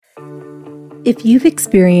If you've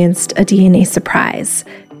experienced a DNA surprise,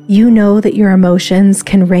 you know that your emotions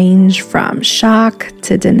can range from shock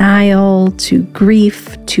to denial to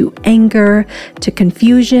grief to anger to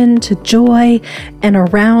confusion to joy and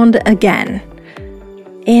around again.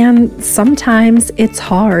 And sometimes it's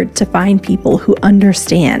hard to find people who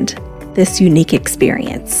understand this unique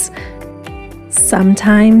experience.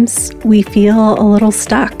 Sometimes we feel a little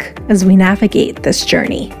stuck as we navigate this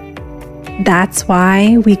journey. That's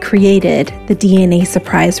why we created the DNA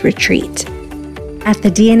Surprise Retreat. At the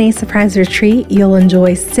DNA Surprise Retreat, you'll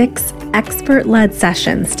enjoy 6 expert-led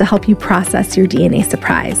sessions to help you process your DNA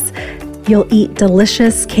surprise. You'll eat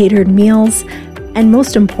delicious catered meals, and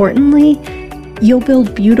most importantly, you'll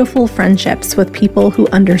build beautiful friendships with people who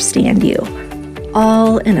understand you,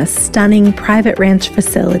 all in a stunning private ranch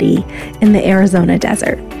facility in the Arizona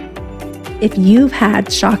desert. If you've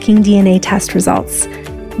had shocking DNA test results,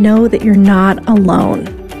 know that you're not alone.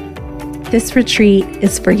 This retreat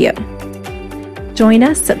is for you. Join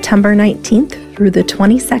us September 19th through the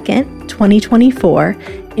 22nd, 2024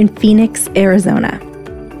 in Phoenix, Arizona.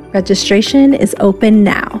 Registration is open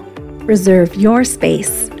now. Reserve your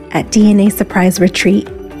space at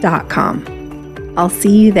DNASurpriseRetreat.com. I'll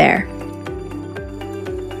see you there.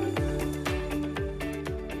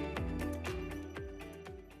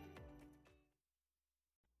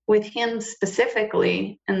 With him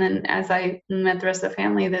specifically, and then as I met the rest of the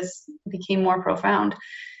family, this became more profound.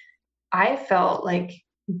 I felt like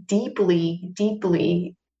deeply,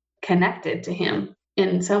 deeply connected to him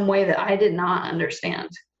in some way that I did not understand.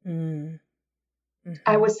 Mm-hmm.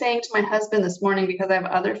 I was saying to my husband this morning, because I have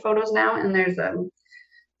other photos now, and there's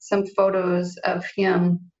some photos of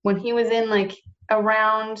him when he was in like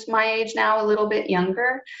around my age now, a little bit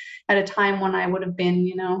younger, at a time when I would have been,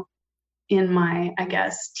 in my, I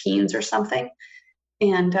guess, teens or something.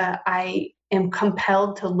 And I am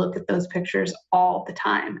compelled to look at those pictures all the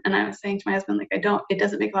time. And I was saying to my husband, it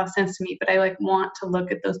doesn't make a lot of sense to me, but I want to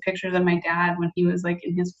look at those pictures of my dad when he was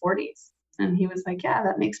in his 40s. And he was like, yeah,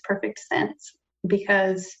 that makes perfect sense.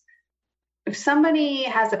 Because if somebody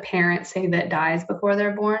has a parent, say, that dies before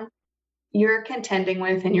they're born, you're contending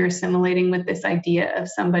with and you're assimilating with this idea of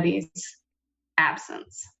somebody's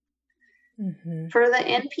absence. Mm-hmm. For the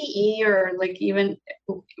NPE or even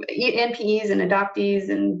NPEs and adoptees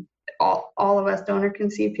and all of us donor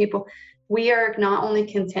conceived people, we are not only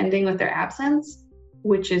contending with their absence,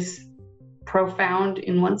 which is profound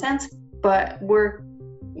in one sense, but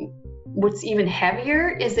what's even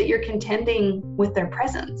heavier is that you're contending with their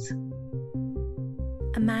presence.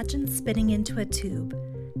 Imagine spitting into a tube,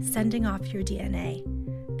 sending off your DNA,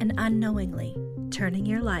 and unknowingly turning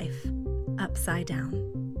your life upside down.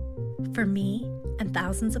 For me and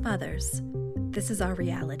thousands of others, this is our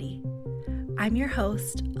reality. I'm your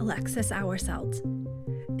host, Alexis Auerselt.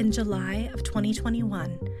 In July of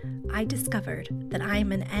 2021, I discovered that I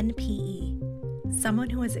am an NPE, someone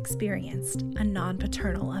who has experienced a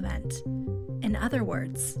non-paternal event. In other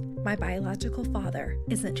words, my biological father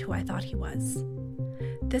isn't who I thought he was.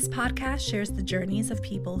 This podcast shares the journeys of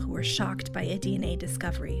people who were shocked by a DNA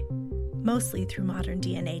discovery, mostly through modern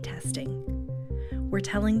DNA testing. We're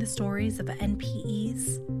telling the stories of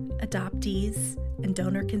NPEs, adoptees, and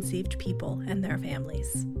donor-conceived people and their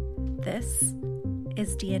families. This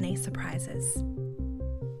is DNA Surprises.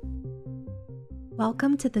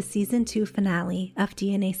 Welcome to the Season 2 finale of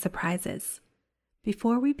DNA Surprises.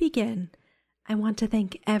 Before we begin, I want to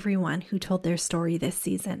thank everyone who told their story this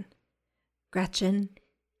season. Gretchen,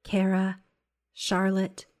 Kara,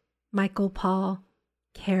 Charlotte, Michael Paul,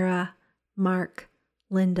 Kara, Mark,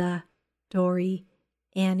 Linda, Dory,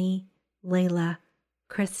 Annie, Layla,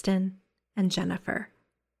 Kristen, and Jennifer.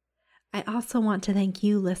 I also want to thank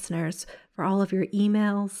you, listeners, for all of your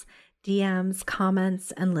emails, DMs,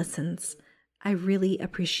 comments, and listens. I really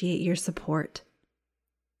appreciate your support.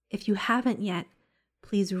 If you haven't yet,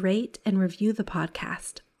 please rate and review the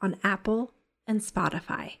podcast on Apple and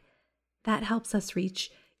Spotify. That helps us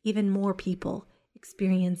reach even more people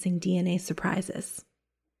experiencing DNA surprises.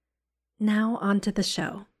 Now on to the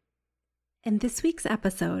show. In this week's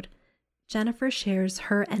episode, Jennifer shares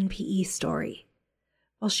her NPE story.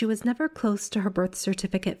 While she was never close to her birth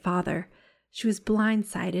certificate father, she was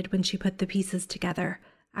blindsided when she put the pieces together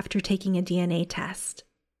after taking a DNA test.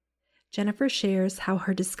 Jennifer shares how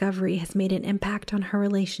her discovery has made an impact on her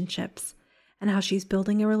relationships and how she's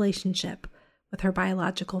building a relationship with her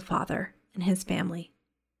biological father and his family.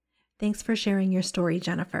 Thanks for sharing your story,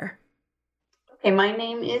 Jennifer. Okay, my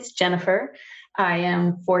name is Jennifer. I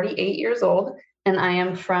am 48 years old, and I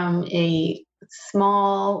am from a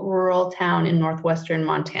small rural town in northwestern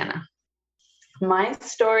Montana. My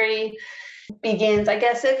story begins, I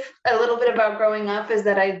guess, if a little bit about growing up is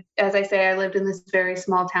that as I say, I lived in this very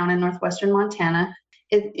small town in northwestern Montana.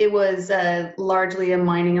 It was largely a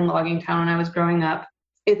mining and logging town when I was growing up.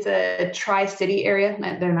 It's a tri-city area.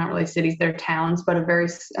 They're not really cities, they're towns, but a very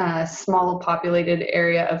small populated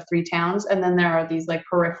area of 3 towns. And then there are these like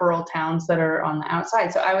peripheral towns that are on the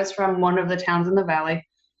outside. So I was from one of the towns in the valley,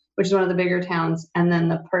 which is one of the bigger towns. And then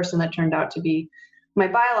the person that turned out to be my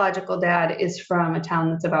biological dad is from a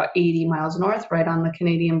town that's about 80 miles north, right on the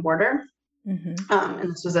Canadian border. Mm-hmm.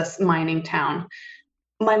 And this was a mining town.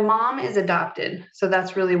 My mom is adopted, so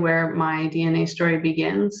that's really where my DNA story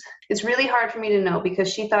begins. It's really hard for me to know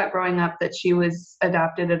because she thought growing up that she was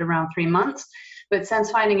adopted at around 3 months. But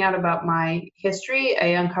since finding out about my history,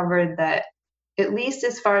 I uncovered that, at least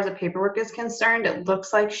as far as the paperwork is concerned, it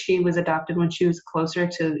looks like she was adopted when she was closer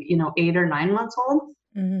to, 8 or 9 months old.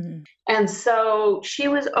 Mm-hmm. And so she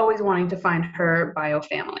was always wanting to find her bio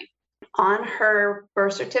family. On her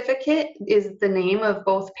birth certificate is the name of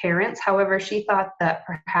both parents. However, she thought that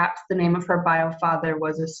perhaps the name of her bio father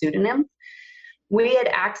was a pseudonym. We had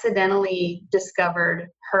accidentally discovered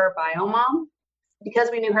her bio mom. Because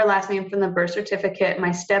we knew her last name from the birth certificate, my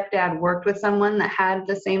stepdad worked with someone that had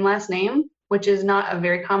the same last name, which is not a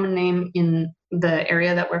very common name in the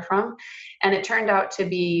area that we're from. And it turned out to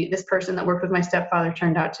be, this person that worked with my stepfather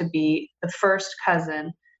turned out to be the first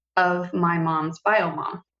cousin of my mom's bio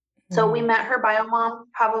mom. So we met her bio mom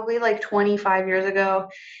probably like 25 years ago,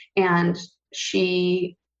 and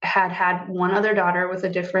she had one other daughter with a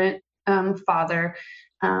different father,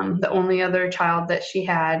 the only other child that she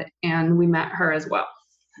had, and we met her as well.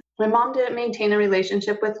 My mom didn't maintain a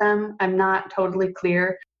relationship with them. I'm not totally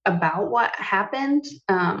clear about what happened.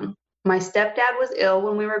 My stepdad was ill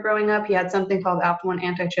when we were growing up. He had something called alpha-1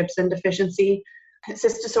 antitrypsin deficiency. It's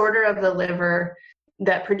this disorder of the liver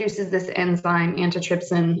that produces this enzyme,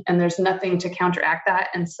 antitrypsin, and there's nothing to counteract that.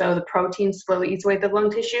 And so the protein slowly eats away at the lung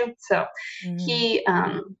tissue. So he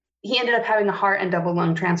ended up having a heart and double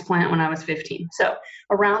lung transplant when I was 15. So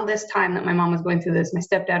around this time that my mom was going through this, my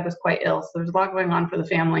stepdad was quite ill. So there was a lot going on for the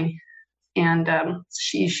family. And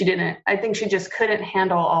she didn't, I think she just couldn't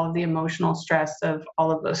handle all of the emotional stress of all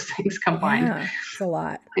of those things combined. Yeah, it's a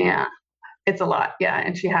lot. Yeah, it's a lot. Yeah.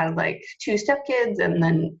 And she had like 2 stepkids and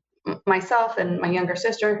then myself and my younger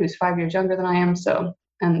sister, who's 5 years younger than I am. So,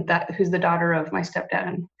 and who's the daughter of my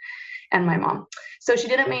stepdad and my mom. So she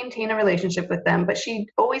didn't maintain a relationship with them, but she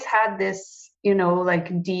always had this,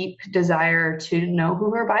 like deep desire to know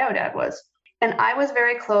who her bio dad was. And I was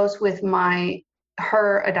very close with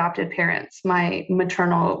her adopted parents, my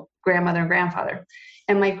maternal grandmother and grandfather.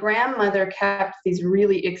 And my grandmother kept these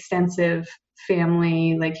really extensive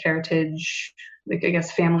family, like heritage, like I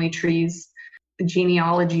guess family trees.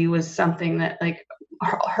 Genealogy was something that like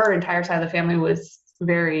her entire side of the family was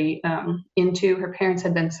very into. Her parents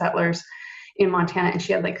had been settlers in Montana, and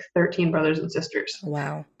she had like 13 brothers and sisters.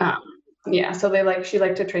 Wow. Yeah, so she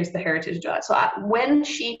liked to trace the heritage to that. So when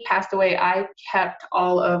she passed away, I kept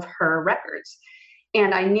all of her records.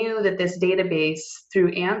 And I knew that this database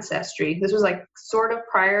through Ancestry, this was like sort of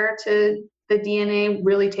prior to the DNA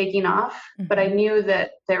really taking off, but I knew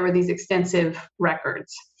that there were these extensive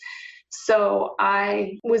records. So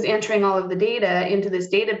I was entering all of the data into this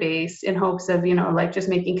database in hopes of, like just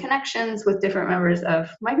making connections with different members of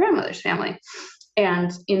my grandmother's family.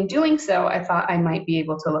 And in doing so, I thought I might be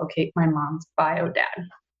able to locate my mom's bio dad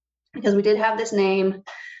because we did have this name.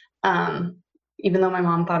 Even though my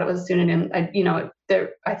mom thought it was a pseudonym,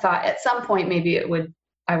 I thought at some point maybe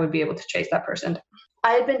I would be able to chase that person.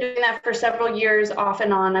 I had been doing that for several years off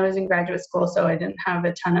and on. I was in graduate school, so I didn't have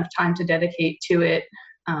a ton of time to dedicate to it.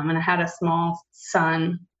 And I had a small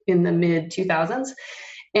son in the mid 2000s.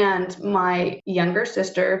 And my younger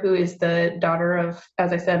sister, who is the daughter of,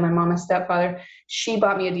 as I said, my mama's stepfather, she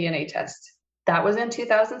bought me a DNA test. That was in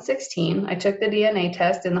 2016. I took the DNA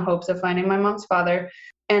test in the hopes of finding my mom's father.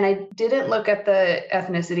 And I didn't look at the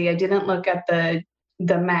ethnicity. I didn't look at the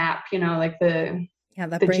map, like the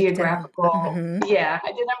geographical. Mm-hmm. Yeah, I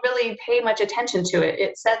didn't really pay much attention to it.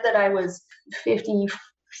 It said that I was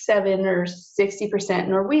 57 or 60%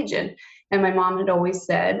 Norwegian. And my mom had always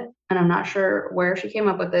said, and I'm not sure where she came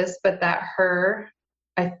up with this, but that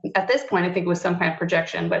at this point, I think it was some kind of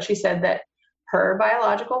projection, but she said that her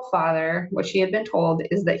biological father, what she had been told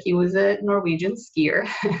is that he was a Norwegian skier,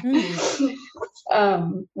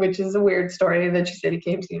 which is a weird story that she said he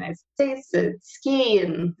came to the United States to ski,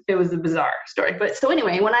 and it was a bizarre story. But so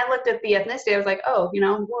anyway, when I looked at the ethnicity, I was like, oh,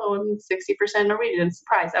 well, I'm 60% Norwegian.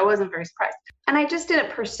 Surprised. I wasn't very surprised. And I just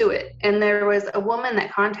didn't pursue it. And there was a woman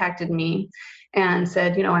that contacted me, and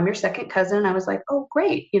said, I'm your second cousin. I was like, oh,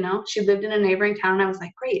 great. She lived in a neighboring town. I was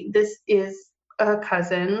like, great. This is a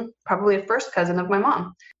cousin, probably a first cousin of my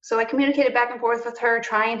mom. So I communicated back and forth with her,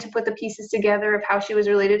 trying to put the pieces together of how she was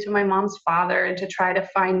related to my mom's father and to try to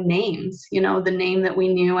find names, the name that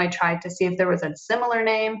we knew. I tried to see if there was a similar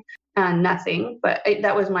name. Nothing, but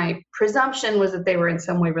that was my presumption, was that they were in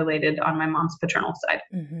some way related on my mom's paternal side.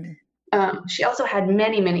 Mm-hmm. She also had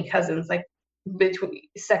many, many cousins, like between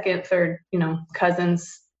second, third,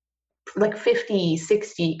 cousins, like 50,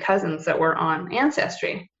 60 cousins that were on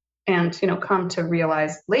Ancestry. And, come to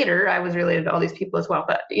realize later, I was related to all these people as well.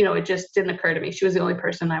 But, it just didn't occur to me. She was the only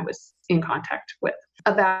person I was in contact with.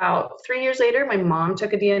 About 3 years later, my mom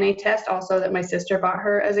took a DNA test also that my sister bought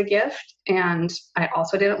her as a gift. And I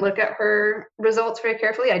also didn't look at her results very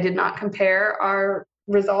carefully. I did not compare our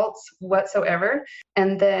results whatsoever.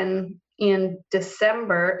 And then in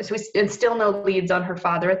December, and still no leads on her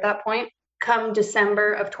father at that point. Come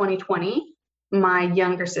December of 2020, my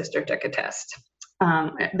younger sister took a test.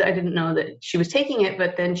 I didn't know that she was taking it,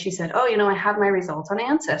 but then she said, oh, I have my results on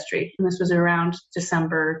Ancestry. And this was around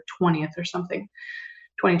December 20th or something,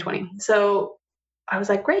 2020. So I was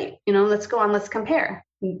like, great, let's go on, let's compare.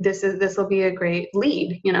 This will be a great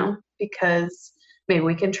lead, because maybe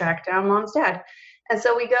we can track down mom's dad. And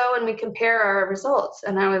so we go and we compare our results.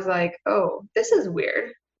 And I was like, oh, this is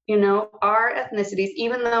weird. Our ethnicities,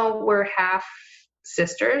 even though we're half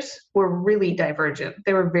sisters, were really divergent.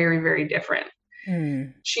 They were very, very different.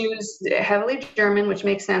 She was heavily German, which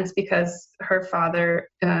makes sense because her father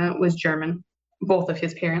was German, both of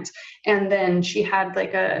his parents. And then she had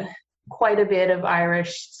like quite a bit of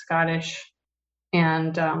Irish, Scottish,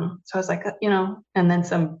 and so I was like, and then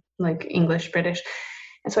some like English, British.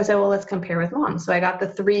 And so I said, well, let's compare with mom. So we got the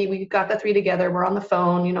three together. We're on the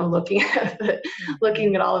phone, looking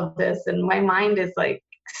at all of this. And my mind is like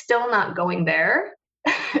still not going there,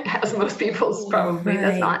 as most people's probably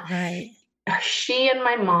does not. Right. She and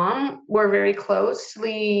my mom were very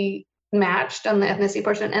closely matched on the ethnicity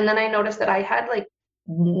portion. And then I noticed that I had like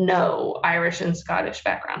no Irish and Scottish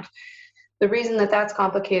background. The reason that that's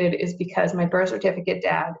complicated is because my birth certificate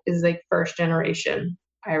dad is like first generation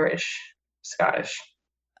Irish, Scottish.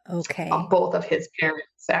 Okay. Both of his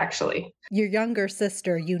parents, actually. Your younger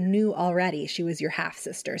sister, you knew already she was your half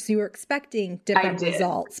sister. So you were expecting different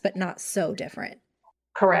results, but not so different.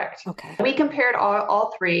 Correct. Okay. We compared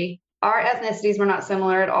all three. Our ethnicities were not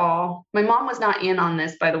similar at all. My mom was not in on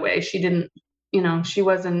this, by the way. She didn't, she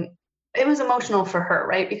wasn't, it was emotional for her,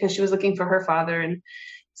 right? Because she was looking for her father. And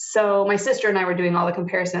so my sister and I were doing all the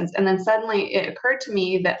comparisons. And then suddenly it occurred to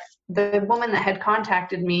me that the woman that had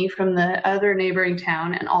contacted me from the other neighboring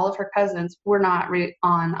town and all of her cousins were not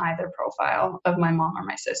on either profile of my mom or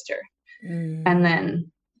my sister. And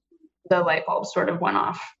then the light bulb sort of went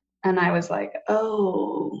off. And I was like,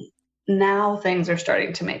 oh, now things are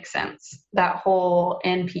starting to make sense. That whole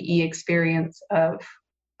NPE experience of,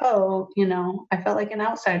 oh, I felt like an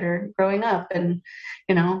outsider growing up, and,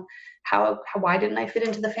 why didn't I fit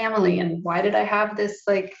into the family? And why did I have this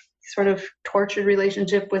like sort of tortured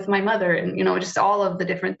relationship with my mother? And, just all of the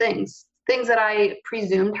different things that I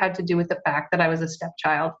presumed had to do with the fact that I was a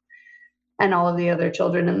stepchild and all of the other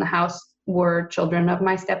children in the house were children of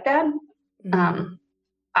my stepdad. Mm-hmm.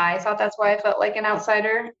 I thought that's why I felt like an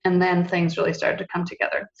outsider. And then things really started to come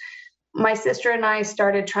together. My sister and I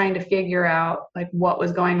started trying to figure out like what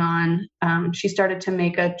was going on. She started to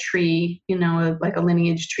make a tree, like a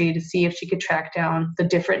lineage tree, to see if she could track down the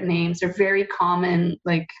different names. They're very common,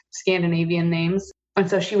 like Scandinavian names. And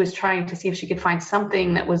so she was trying to see if she could find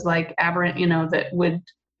something that was like aberrant, that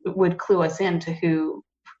would clue us in to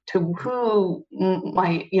who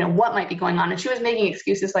might, what might be going on. And she was making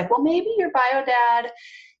excuses like, well, maybe your bio dad,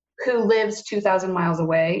 who lives 2,000 miles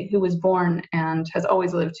away, who was born and has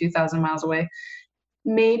always lived 2,000 miles away,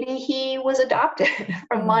 maybe he was adopted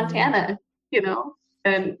from Montana,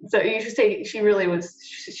 And so you should say she really was.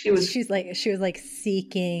 She was like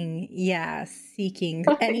seeking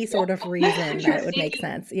any sort of reason that would make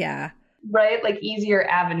sense. Yeah. Right. Like easier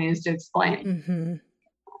avenues to explain. Mm-hmm.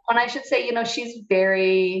 And I should say,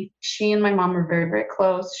 she and my mom are very, very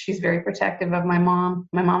close. She's very protective of my mom.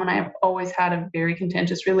 My mom and I have always had a very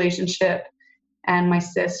contentious relationship. And my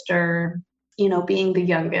sister, being the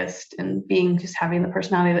youngest and having the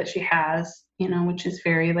personality that she has, which is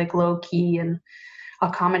very like low key and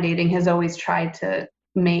accommodating, has always tried to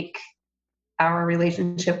make our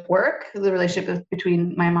relationship work, the relationship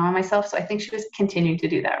between my mom and myself. So I think she was continuing to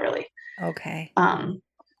do that, really. Okay.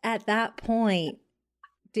 At that point,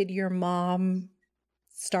 did your mom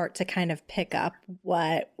start to kind of pick up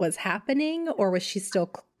what was happening, or was she still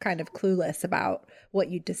kind of clueless about what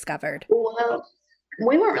you discovered? Well,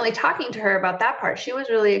 we weren't really talking to her about that part. She was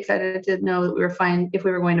really excited to know that we were fine if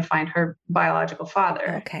we were going to find her biological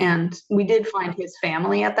father. Okay. And we did find his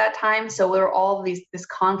family at that time. So there were all this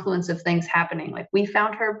confluence of things happening. Like we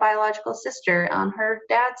found her biological sister on her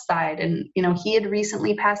dad's side. And, he had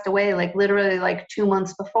recently passed away, like literally like 2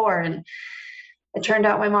 months before. And it turned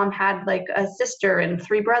out my mom had like a sister and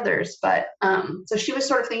 3 brothers. But so she was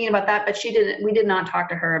sort of thinking about that, but we did not talk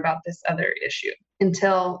to her about this other issue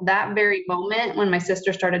until that very moment when my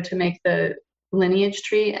sister started to make the lineage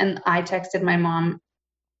tree. And I texted my mom,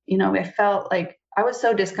 I felt like I was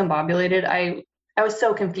so discombobulated. I was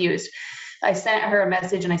so confused. I sent her a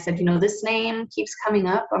message and I said, this name keeps coming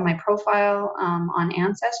up on my profile on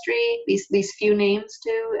Ancestry, these few names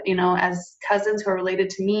too, as cousins who are related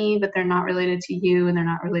to me, but they're not related to you and they're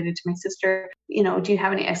not related to my sister. Do you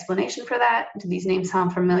have any explanation for that? Do these names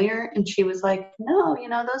sound familiar? And she was like, no,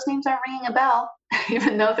 those names aren't ringing a bell,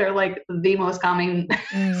 even though they're like the most common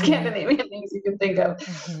Scandinavian names you can think of.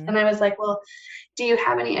 Mm-hmm. And I was like, well, do you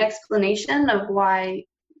have any explanation of why,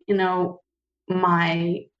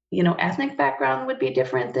 my ethnic background would be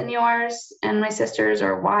different than yours and my sister's,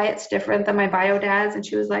 or why it's different than my bio dad's? And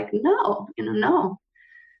she was like, no, no.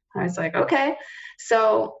 I was like, okay.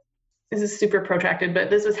 So this is super protracted, but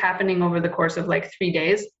this was happening over the course of like 3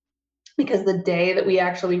 days, because the day that we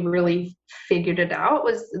actually really figured it out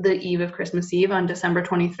was the eve of Christmas Eve. On December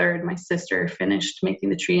 23rd, my sister finished making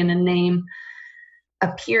the tree and a name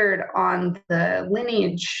appeared on the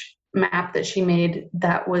lineage map that she made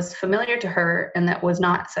that was familiar to her and that was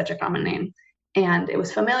not such a common name. And it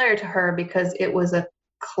was familiar to her because it was a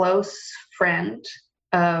close friend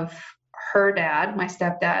of her dad, my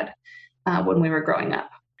stepdad, when we were growing up.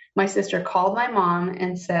 My sister called my mom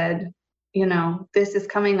and said, this is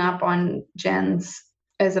coming up on Jen's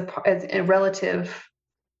as a relative,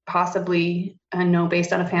 possibly,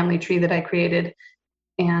 based on a family tree that I created.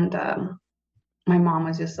 And my mom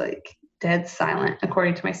was just like dead silent,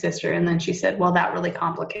 according to my sister. And then she said, well, that really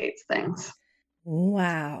complicates things.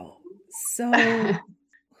 Wow. So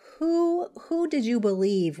who did you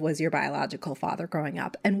believe was your biological father growing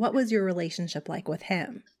up? And what was your relationship like with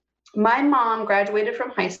him? My mom graduated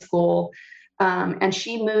from high school, and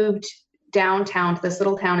she moved downtown to this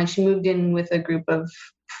little town, and she moved in with a group of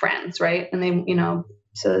friends, right? And they,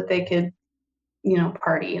 so that they could,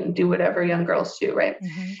 party and do whatever young girls do, right?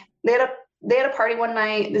 Mm-hmm. They had a party one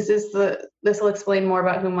night. This will explain more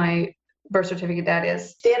about who my birth certificate dad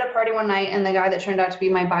is. They had a party one night, and the guy that turned out to be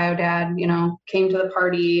my bio dad, came to the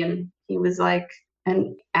party, and he was like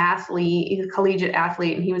an athlete, he's a collegiate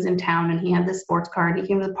athlete, and he was in town, and he had this sports car, and he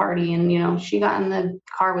came to the party, and she got in the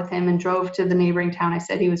car with him and drove to the neighboring town I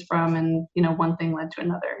said he was from, and one thing led to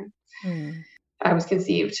another. I was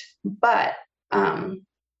conceived, but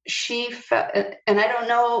she felt, and I don't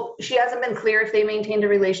know, she hasn't been clear if they maintained a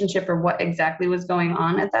relationship or what exactly was going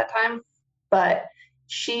on at that time, but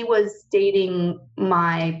she was dating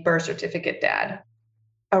my birth certificate dad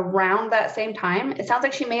around that same time. It sounds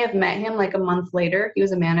like she may have met him like a month later. He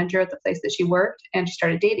was a manager at the place that she worked, and she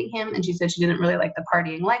started dating him, and she said she didn't really like the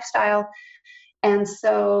partying lifestyle. And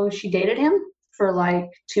so she dated him for like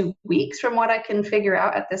 2 weeks, from what I can figure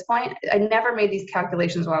out at this point. I never made these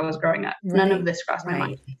calculations while I was growing up. Right. None of this crossed my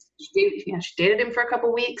mind. She dated him for a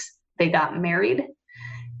couple weeks. They got married,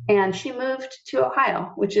 and she moved to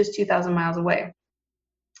Ohio, which is 2,000 miles away.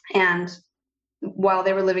 And while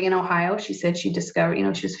they were living in Ohio, she said she discovered,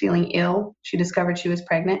 she was feeling ill. She discovered she was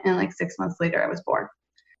pregnant, and like 6 months later, I was born.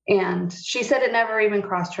 And she said it never even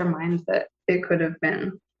crossed her mind that it could have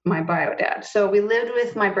been my bio dad. So we lived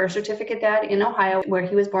with my birth certificate dad in Ohio, where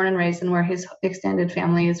he was born and raised and where his extended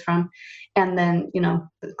family is from. And then,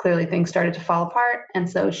 clearly things started to fall apart. And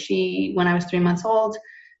so she, when I was 3 months old,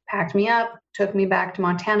 packed me up, took me back to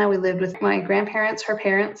Montana. We lived with my grandparents, her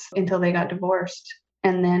parents, until they got divorced.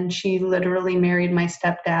 And then she literally married my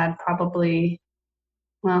stepdad probably,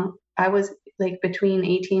 I was like between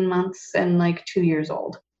 18 months and like 2 years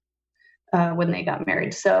old when they got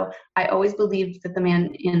married. So I always believed that the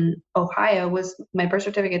man in Ohio was my birth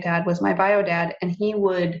certificate dad, was my bio dad. And he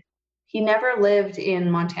never lived in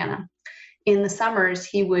Montana. In the summers,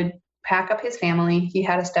 he would pack up his family. He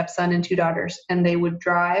had a stepson and 2 daughters, and they would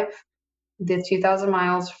drive the 2,000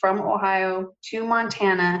 miles from Ohio to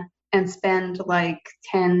Montana and spend like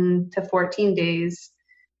 10 to 14 days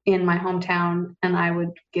in my hometown. And I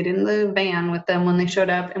would get in the van with them when they showed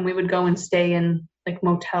up, and we would go and stay in like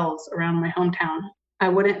motels around my hometown. I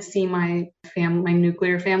wouldn't see my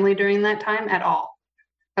nuclear family during that time at all.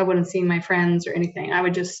 I wouldn't see my friends or anything. I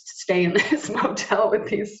would just stay in this motel with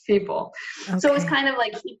these people. Okay. So it was kind of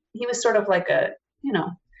like he was sort of like a,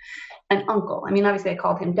 an uncle. I mean, obviously I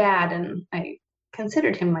called him dad and I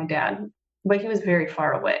considered him my dad, but he was very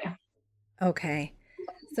far away. Okay.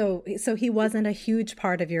 So he wasn't a huge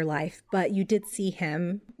part of your life, but you did see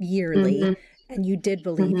him yearly, Mm-hmm. and you did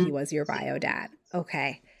believe Mm-hmm. he was your bio dad.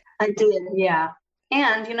 Okay. I did, yeah.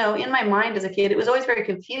 And, in my mind as a kid, it was always very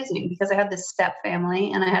confusing because I had this step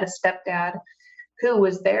family and I had a stepdad who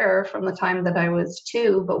was there from the time that I was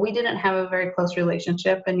 2, but we didn't have a very close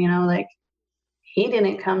relationship. And, like, he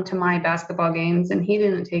didn't come to my basketball games and he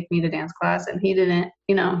didn't take me to dance class and he didn't,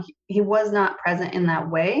 he was not present in that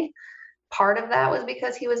way. Part of that was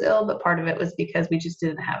because he was ill, but part of it was because we just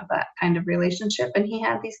didn't have that kind of relationship. And he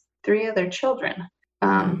had these 3 other children.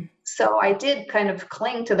 So I did kind of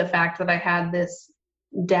cling to the fact that I had this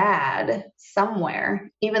dad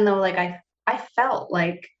somewhere, even though like I felt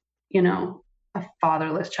like, a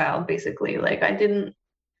fatherless child, basically. Like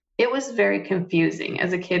it was very confusing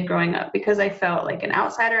as a kid growing up because I felt like an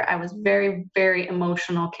outsider. I was very, very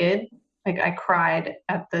emotional kid. Like I cried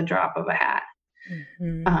at the drop of a hat.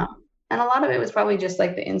 Mm-hmm. And a lot of it was probably just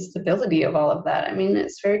like the instability of all of that. I mean,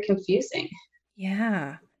 it's very confusing.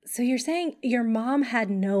 Yeah. So you're saying your mom had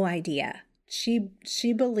no idea. She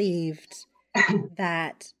believed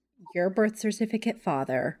that your birth certificate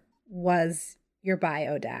father was your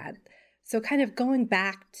bio dad. So kind of going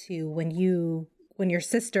back to when your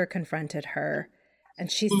sister confronted her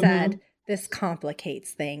and she said, this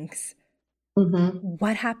complicates things. Mm-hmm.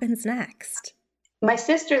 What happens next? My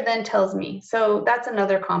sister then tells me, so that's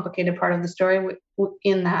another complicated part of the story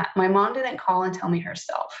in that my mom didn't call and tell me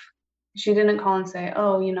herself. She didn't call and say,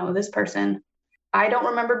 oh, this person, I don't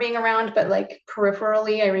remember being around, but like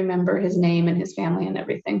peripherally, I remember his name and his family and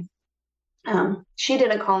everything. She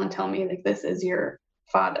didn't call and tell me like, this is your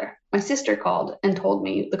father. My sister called and told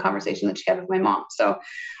me the conversation that she had with my mom. So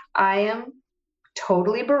I am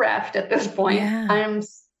totally bereft at this point. Yeah.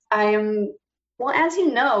 I am well, as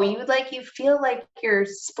you know, you feel like you're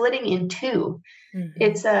splitting in two. Mm-hmm.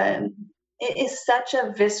 It is such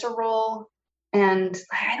a visceral, and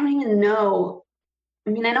I don't even know. I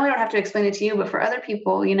mean, I know I don't have to explain it to you, but for other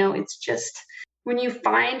people, it's just when you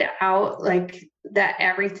find out like that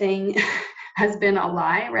everything has been a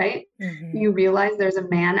lie, right? Mm-hmm. You realize there's a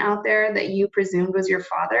man out there that you presumed was your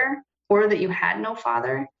father or that you had no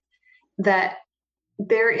father, that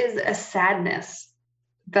there is a sadness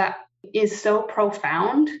that is so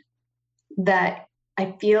profound that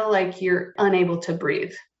I feel like you're unable to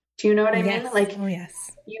breathe. Do you know what I mean? Like, oh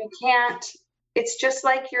yes, you can't, it's just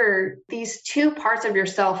like these 2 parts of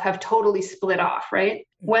yourself have totally split off, right?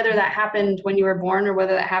 Mm-hmm. Whether that happened when you were born or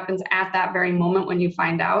whether that happens at that very moment when you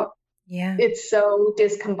find out. Yeah. It's so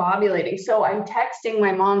discombobulating. So I'm texting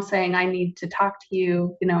my mom saying, I need to talk to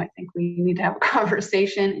you. I think we need to have a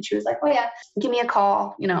conversation. And she was like, oh yeah, give me a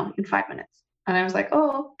call, in 5 minutes. And I was like,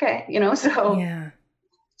 oh, okay. So yeah.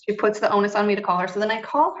 She puts the onus on me to call her. So then I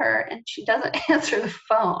call her and she doesn't answer the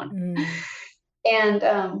phone. And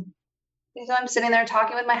so I'm sitting there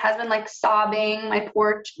talking with my husband, like sobbing. My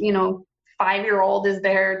poor, 5-year-old is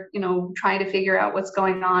there, trying to figure out what's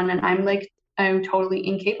going on. And I'm totally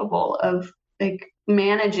incapable of like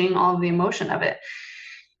managing all of the emotion of it.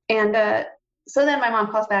 And so then my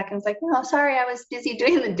mom calls back and was like, no, sorry, I was busy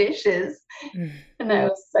doing the dishes. And I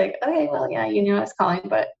was like, okay, well, yeah, you knew I was calling,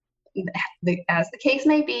 but as the case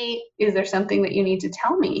may be, is there something that you need to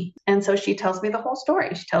tell me? And so she tells me the whole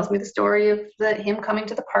story. She tells me the story of him coming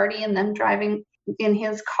to the party and them driving in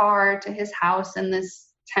his car to his house in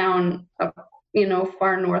this town of,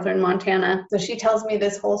 far northern Montana. So she tells me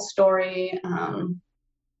this whole story. And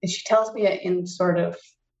she tells me it in sort of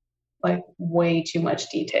like way too much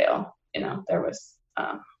detail. There was,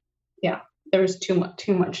 there was too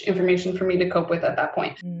much information for me to cope with at that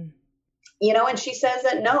point. And she says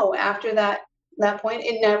that no, after that point,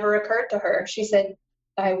 it never occurred to her. She said,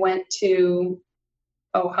 I went to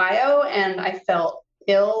Ohio and I felt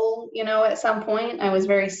ill, at some point. I was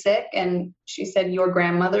very sick. And she said, your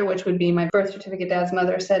grandmother, which would be my birth certificate dad's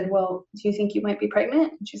mother, said, well, do you think you might be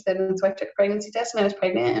pregnant? And she said, and so I took a pregnancy test and I was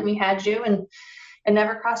pregnant and we had you, and it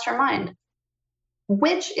never crossed her mind,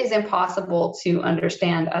 which is impossible to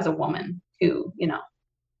understand as a woman who,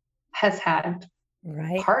 has had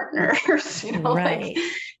partners, like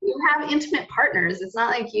you have intimate partners. It's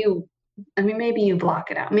not like maybe you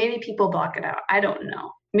block it out. Maybe people block it out. I don't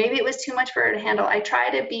know. Maybe it was too much for her to handle. I try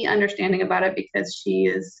to be understanding about it because she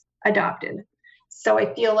is adopted. So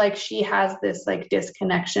I feel like she has this like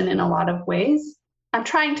disconnection in a lot of ways. I'm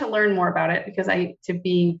trying to learn more about it because to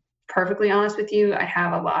be perfectly honest with you, I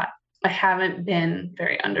haven't been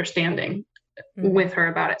very understanding with her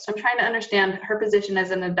about it. So I'm trying to understand her position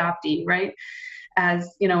as an adoptee, right?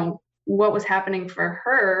 As, what was happening for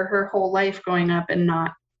her whole life growing up and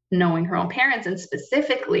not knowing her own parents, and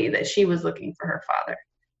specifically that she was looking for her father.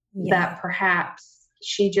 Yeah. That perhaps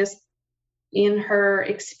she just, in her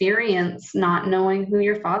experience, not knowing who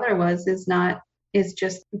your father was is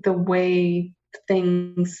just the way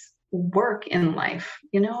things work in life.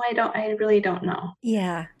 I really don't know.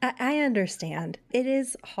 Yeah, I understand. It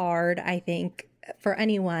is hard, I think, for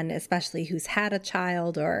anyone, especially who's had a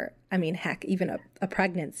child or, I mean, heck, even a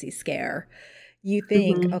pregnancy scare. You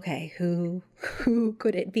think, okay, who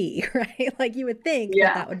could it be, right? Like you would think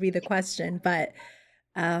that would be the question, but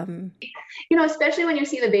especially when you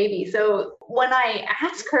see the baby. So when I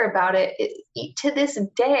ask her about it, to this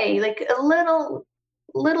day, like a little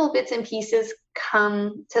bits and pieces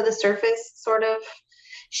come to the surface, sort of.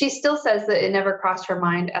 She still says that it never crossed her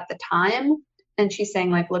mind at the time. And she's saying,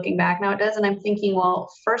 like, looking back now it does. And I'm thinking, well,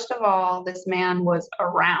 first of all, this man was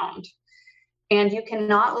around, and you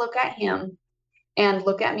cannot look at him and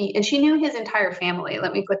look at me. And she knew his entire family.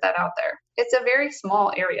 Let me put that out there. It's a very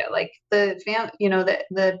small area. Like the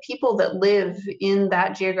people that live in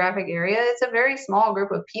that geographic area, it's a very small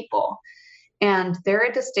group of people. And they're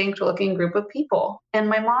a distinct looking group of people. And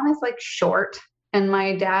my mom is like short, and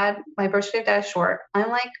my birth certificate dad is short. I'm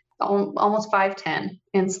like almost 5'10"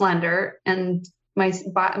 and slender. And my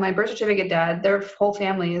birth certificate dad, their whole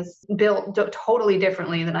family is built totally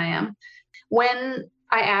differently than I am. When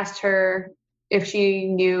I asked her if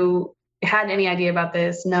she had any idea about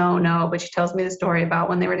this, no, but she tells me the story about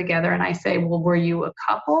when they were together, and I say, well, were you a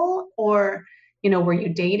couple, or, were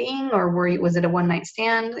you dating, or was it a one-night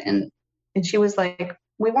stand? And she was like,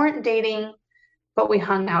 we weren't dating, but we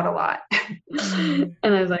hung out a lot. And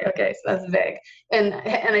I was like, okay, so that's vague. And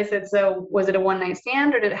I said, so was it a one-night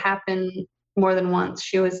stand, or did it happen more than once?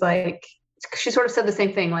 She was like, she sort of said the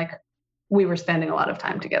same thing, like, we were spending a lot of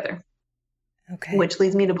time together. Okay. Which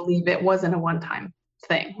leads me to believe it wasn't a one-time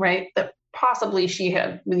thing, right? That possibly she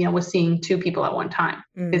had, was seeing two people at one time,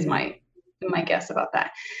 is my guess about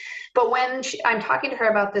that. But when I'm talking to her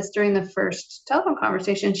about this during the first telephone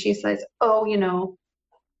conversation, she says, oh,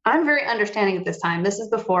 I'm very understanding at this time. This is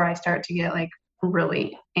before I start to get like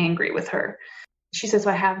really angry with her. She says,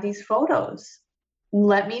 I have these photos.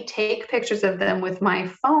 Let me take pictures of them with my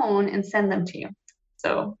phone and send them to you.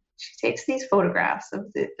 So she takes these photographs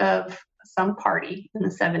of some party in the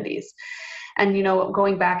 70s. And,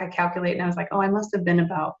 going back, I calculate, and I was like, oh, I must have been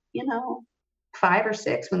about, 5 or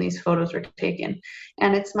 6 when these photos were taken.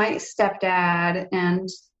 And it's my stepdad and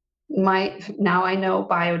now I know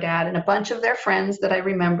bio dad and a bunch of their friends that I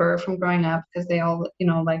remember from growing up, because they all,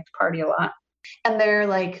 liked to party a lot. And they're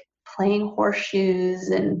like playing horseshoes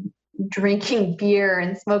and drinking beer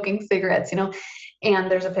and smoking cigarettes, and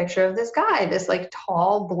there's a picture of this guy, this like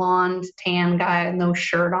tall, blonde, tan guy with no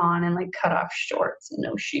shirt on and like cut off shorts and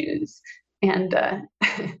no shoes. And,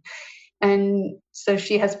 and so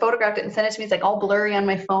she has photographed it and sent it to me. It's like all blurry on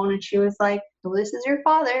my phone. And she was like, well, this is your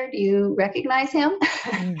father. Do you recognize him?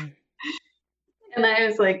 And I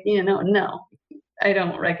was like, no, I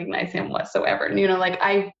don't recognize him whatsoever. And,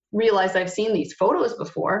 I realized I've seen these photos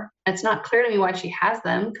before. It's not clear to me why she has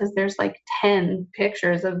them, because there's like 10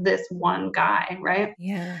 pictures of this one guy, right?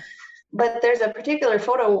 Yeah. But there's a particular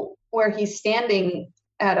photo where he's standing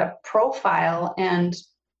at a profile, and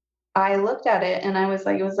I looked at it and I was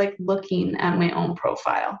like, it was like looking at my own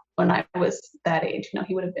profile when I was that age.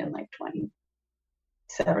 He would have been like 27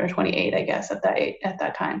 or 28, I guess, at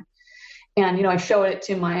that time. And, I showed it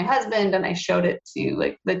to my husband, and I showed it to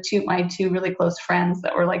like my two really close friends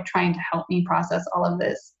that were like trying to help me process all of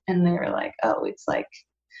this. And they were like, oh, it's like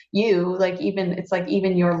you, like it's like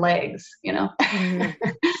even your legs,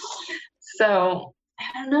 So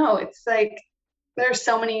I don't know. It's like, there's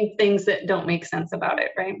so many things that don't make sense about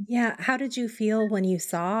it, right? Yeah. How did you feel when you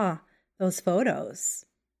saw those photos?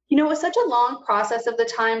 It was such a long process of the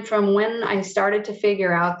time from when I started to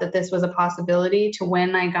figure out that this was a possibility to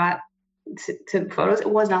when I got to photos. It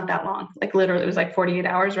was not that long. Like literally, it was like 48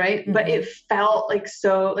 hours, right? But it felt like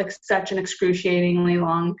such an excruciatingly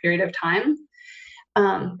long period of time.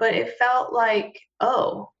 But it felt like,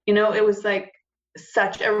 it was like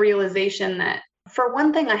such a realization that, for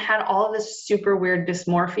one thing, I had all of this super weird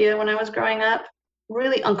dysmorphia when I was growing up,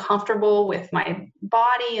 really uncomfortable with my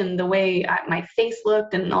body and the way my face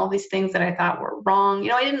looked and all these things that I thought were wrong.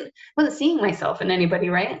 I wasn't seeing myself in anybody,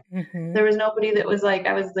 right? There was nobody that was like,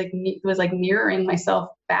 was like mirroring myself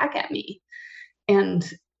back at me. And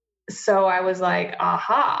so I was like,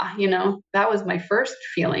 aha, that was my first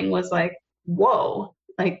feeling, was like, whoa,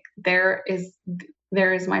 like there is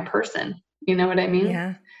my person. You know what I mean?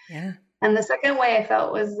 Yeah. Yeah. And the second way I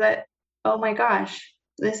felt was that, oh my gosh,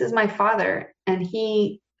 this is my father, and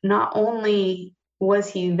he not only was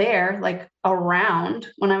he there, like around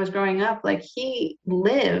when I was growing up, like he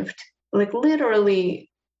lived like literally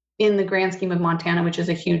in the grand scheme of Montana, which is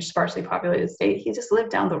a huge sparsely populated state, he just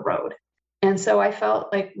lived down the road. And so I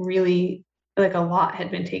felt like really like a lot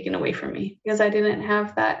had been taken away from me because I didn't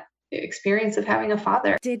have that experience of having a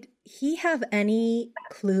father. Did he have any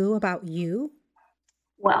clue about you?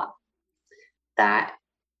 Well, that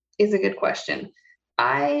is a good question.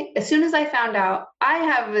 As soon as I found out, I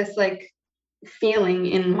have this like feeling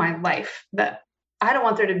in my life that I don't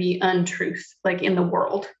want there to be untruth like in the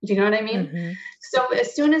world. Do you know what I mean? Mm-hmm. So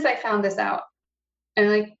as soon as I found this out, and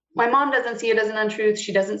like my mom doesn't see it as an untruth,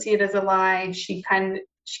 she doesn't see it as a lie. She kind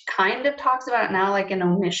of talks about it now like an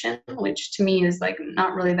omission, which to me is like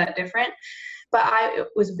not really that different. But it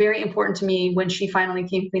was very important to me when she finally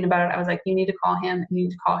came clean about it. I was like, you need to call him. You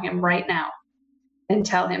need to call him right now and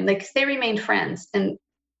tell him. Like they remained friends. And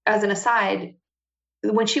as an aside,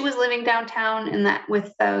 when she was living downtown in that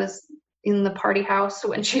with those in the party house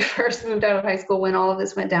when she first moved out of high school, when all of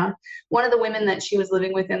this went down, one of the women that she was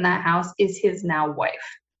living with in that house is his now wife.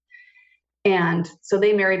 And so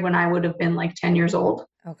they married when I would have been like 10 years old.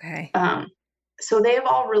 Okay. So they have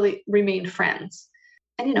all really remained friends.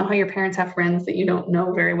 And you know how your parents have friends that you don't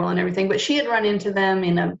know very well and everything, but she had run into them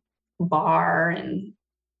in a bar and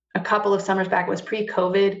a couple of summers back. It was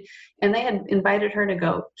pre-COVID, and they had invited her to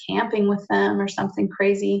go camping with them or something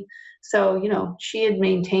crazy. So, you know, she had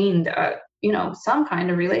maintained some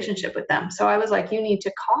kind of relationship with them. So I was like, you need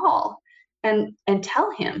to call and tell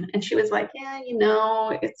him. And she was like, yeah,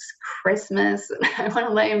 it's Christmas and I want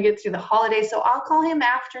to let him get through the holidays, so I'll call him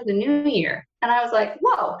after the new year. And I was like,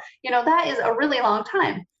 whoa, that is a really long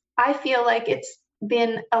time. I feel like it's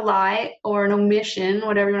been a lie or an omission,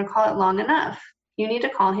 whatever you want to call it, long enough. You need to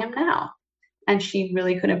call him now. And she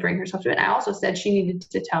really couldn't bring herself to it. And I also said she needed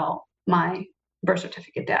to tell my birth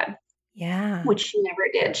certificate dad. Yeah. Which she never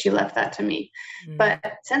did. She left that to me. But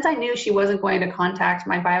since I knew she wasn't going to contact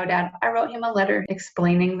my bio dad, I wrote him a letter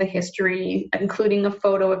explaining the history, including a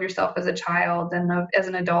photo of yourself as a child and as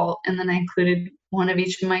an adult. And then I included one of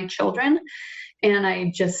each of my children. And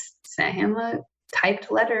I just sent him a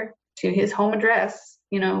typed letter to his home address,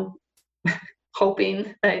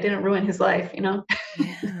 hoping that I didn't ruin his life, Yeah.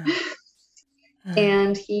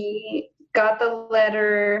 And he got the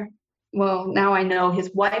letter. Well, now I know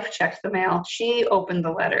his wife checked the mail. She opened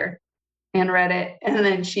the letter and read it. And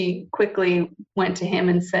then she quickly went to him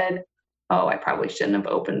and said, oh, I probably shouldn't have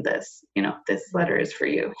opened this. This letter is for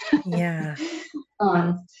you. Yeah.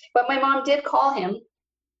 But my mom did call him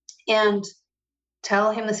and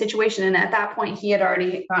tell him the situation. And at that point, he had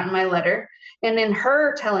already gotten my letter. And in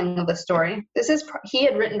her telling of the story, he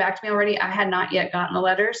had written back to me already. I had not yet gotten the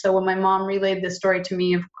letter. So when my mom relayed this story to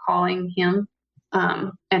me of calling him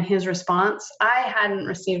and his response, I hadn't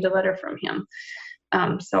received a letter from him.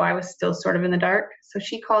 So I was still sort of in the dark. So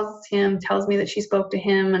she calls him, tells me that she spoke to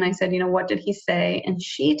him. And I said, what did he say? And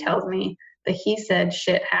she tells me that he said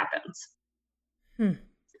shit happens.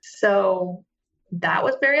 So that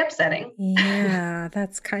was very upsetting. Yeah,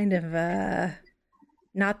 that's kind of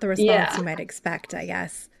not the response you might expect, I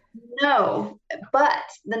guess. No, but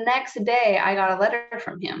the next day I got a letter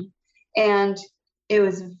from him, and it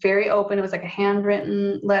was very open. It was like a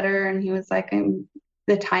handwritten letter, and he was like,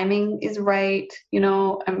 the timing is right.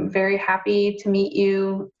 I'm very happy to meet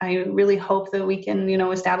you. I really hope that we can,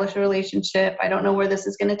 establish a relationship. I don't know where this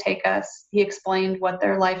is going to take us. He explained what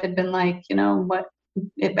their life had been like,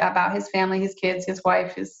 about his family, his kids, his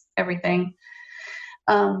wife, his everything.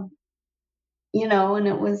 And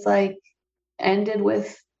it was like ended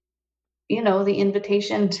with, the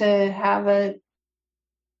invitation to have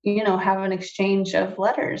have an exchange of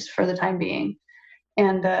letters for the time being.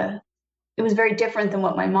 And it was very different than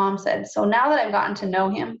what my mom said. So now that I've gotten to know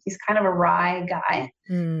him, he's kind of a wry guy.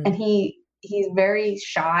 And he's very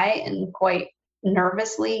shy and quite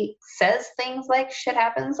nervously says things like shit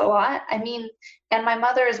happens a lot. I mean, and my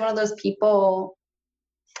mother is one of those people,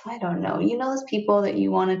 I don't know, those people that you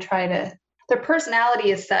want to try to, their personality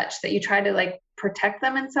is such that you try to like protect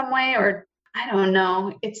them in some way, or I don't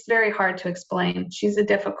know. It's very hard to explain. She's a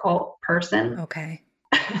difficult person. Okay.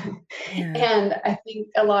 Yeah. And I think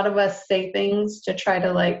a lot of us say things to try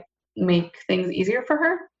to like make things easier for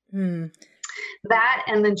her. That,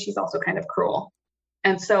 and then she's also kind of cruel.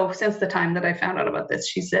 And so since the time that I found out about this,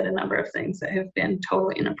 she said a number of things that have been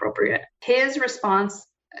totally inappropriate. His response,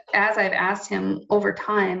 as I've asked him over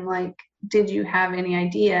time, like, did you have any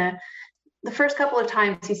idea? The first couple of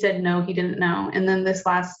times he said no, he didn't know. And then this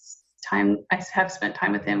last time I have spent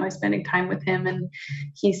time with him, I was spending time with him, and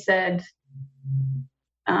he said,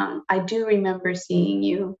 I do remember seeing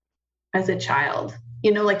you as a child.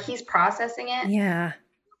 You know, like he's processing it Yeah.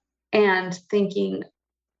 and thinking,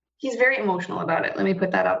 he's very emotional about it. Let me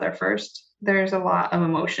put that out there first. There's a lot of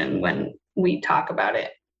emotion when we talk about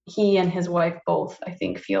it. He and his wife both, I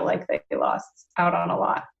think, feel like they lost out on a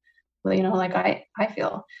lot. You know, like I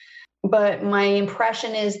feel. But my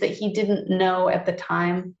impression is that he didn't know at the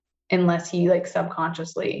time, unless he like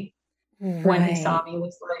subconsciously, when he saw Right. me,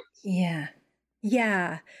 was like, Yeah.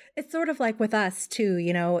 Yeah. It's sort of like with us too,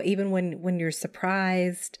 you know, even when you're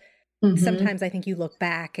surprised, mm-hmm. sometimes I think you look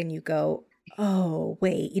back and you go, "Oh,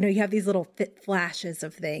 wait." You know, you have these little fit flashes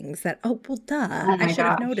of things that, "Oh, well, duh. Oh I my should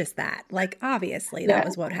have gosh. noticed that." Like, obviously, that Yeah.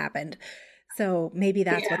 was what happened. So maybe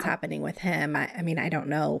that's what's Yeah. happening with him. I mean, I don't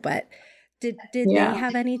know, but did they Yeah.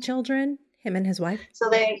 have any children? Him and his wife?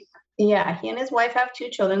 So yeah, he and his wife have two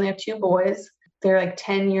children. They have two boys. They're like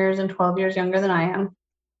 10 years and 12 years younger than I am.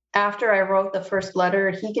 After I wrote the first letter,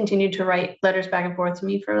 he continued to write letters back and forth to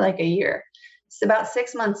me for like a year. It's about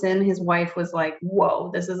 6 months in, his wife was like, whoa,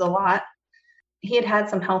 this is a lot. He had had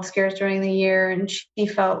some health scares during the year, and she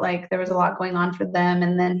felt like there was a lot going on for them.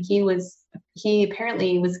 And then he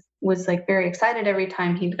apparently was like very excited every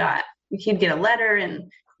time he'd get a letter,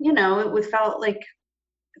 and you know, it would felt like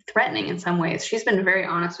threatening in some ways. She's been very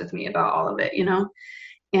honest with me about all of it, you know?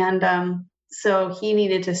 And so he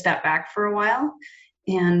needed to step back for a while.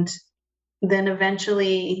 And then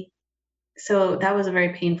eventually, so that was a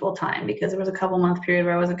very painful time because there was a couple month period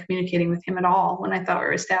where I wasn't communicating with him at all when I thought we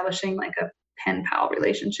were establishing like a pen pal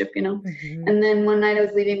relationship, you know? Hmm. And then one night I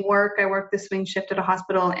was leaving work, I worked the swing shift at a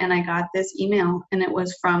hospital, and I got this email, and it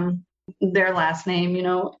was from their last name, you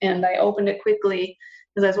know, and I opened it quickly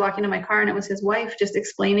as I was walking to my car, and it was his wife just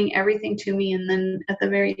explaining everything to me. And then at the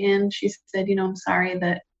very end, she said, you know, I'm sorry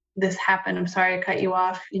that this happened. I'm sorry I cut you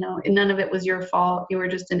off. You know, none of it was your fault. You were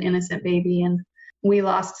just an innocent baby. And we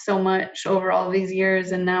lost so much over all these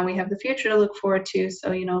years, and now we have the future to look forward to.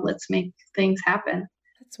 So, you know, let's make things happen.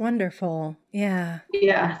 That's wonderful. Yeah.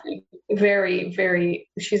 Yeah, very, very,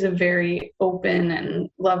 she's a very open and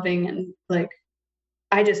loving, and like,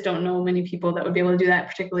 I just don't know many people that would be able to do that,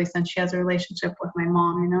 particularly since she has a relationship with my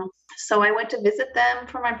mom, you know? So I went to visit them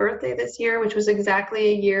for my birthday this year, which was exactly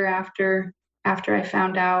a year after I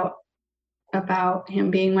found out about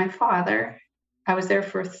him being my father. I was there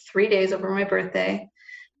for 3 days over my birthday.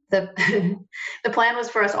 The the plan was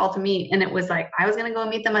for us all to meet, and it was like I was gonna go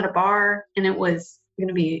meet them at a bar, and it was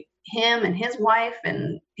gonna be him and his wife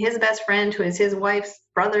and his best friend, who is his wife's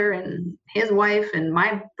brother, and his wife and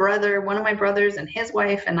my brother, one of my brothers, and his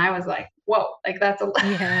wife. And I was like, whoa, like that's a lot.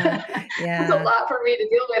 Yeah. That's a Yeah. lot for me to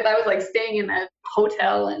deal with. I was like staying in a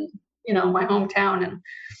hotel in, you know, my hometown, and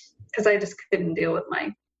because I just couldn't deal with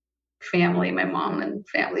my family, my mom and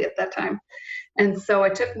family at that time. And so I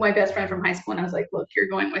took my best friend from high school, and I was like, look, you're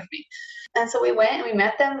going with me. And so we went and we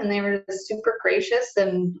met them, and they were super gracious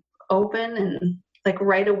and open, and like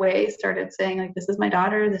right away started saying like, this is my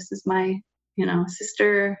daughter, this is my, you know,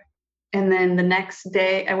 sister. And then the next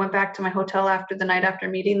day I went back to my hotel after the night after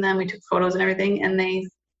meeting them. We took photos and everything, and they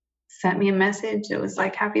sent me a message. It was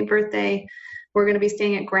like, happy birthday. We're going to be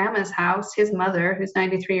staying at grandma's house, his mother, who's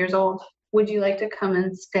 93 years old. Would you like to come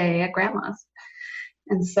and stay at grandma's?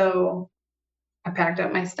 And so I packed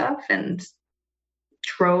up my stuff and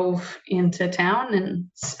drove into town and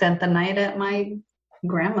spent the night at my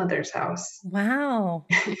grandmother's house. Wow.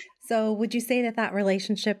 So would you say that that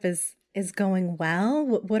relationship is going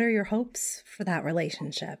well? What are your hopes for that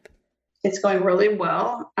relationship? It's going really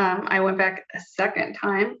well. I went back a second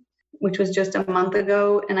time, which was just a month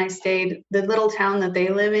ago, and I stayed. The little town that they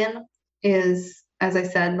live in is, as I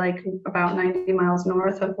said, like about 90 miles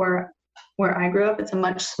north of where I grew up. It's a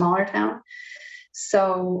much smaller town.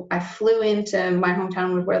 So I flew into my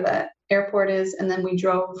hometown where the airport is, and then we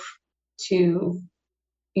drove to,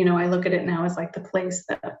 you know, I look at it now as like the place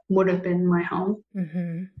that would have been my home.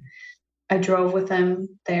 Mm-hmm. I drove with them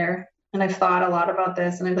there, and I've thought a lot about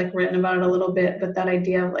this, and I've like written about it a little bit, but that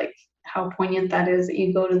idea of like how poignant that is, that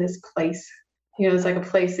you go to this place, you know, it's like a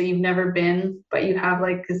place that you've never been, but you have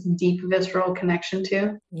like this deep visceral connection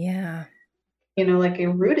to. Yeah. You know, like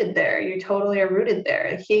you're rooted there. You totally are rooted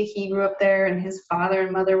there. He grew up there, and his father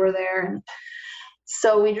and mother were there. And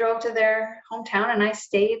so we drove to their hometown, and I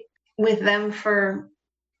stayed with them for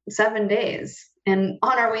 7 days. And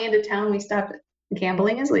on our way into town, we stopped.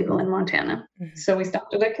 Gambling is legal in Montana. Mm-hmm. So we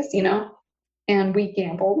stopped at a casino and we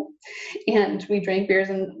gambled and we drank beers,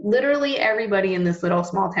 and literally everybody in this little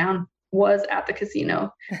small town was at the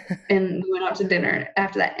casino. And we went out to dinner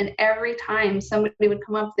after that. And every time somebody would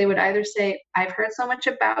come up, they would either say, I've heard so much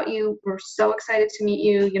about you. We're so excited to meet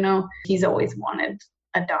you. You know, he's always wanted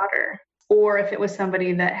a daughter. Or if it was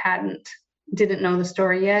somebody that didn't know the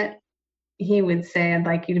story yet, he would say, I'd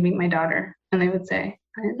like you to meet my daughter. And they would say,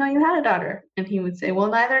 I didn't know you had a daughter. And he would say, well,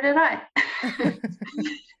 neither did I.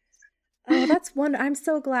 Oh, that's one. I'm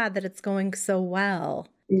so glad that it's going so well.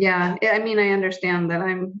 Yeah. I mean, I understand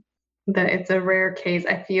that it's a rare case.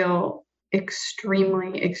 I feel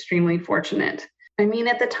extremely, extremely fortunate. I mean,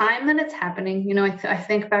 at the time that it's happening, I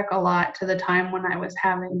think back a lot to the time when I was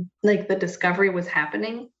having, like, the discovery was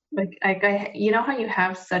happening. Like, you know how you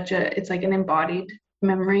have it's like an embodied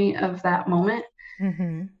memory of that moment.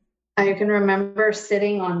 Mm-hmm. I can remember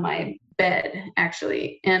sitting on my bed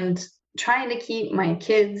actually and trying to keep my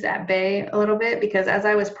kids at bay a little bit, because as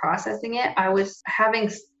I was processing it, I was having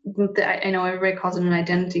I know everybody calls it an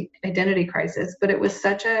identity crisis, but it was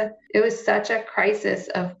such a crisis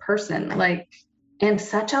of person, like, and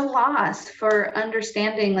such a loss for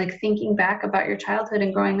understanding, like, thinking back about your childhood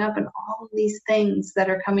and growing up and all of these things that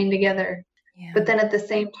are coming together. Yeah. But then at the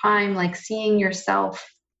same time, like, seeing yourself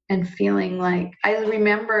and feeling like, I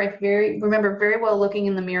remember very well looking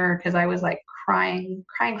in the mirror, because I was like crying,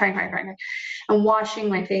 and washing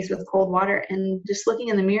my face with cold water and just looking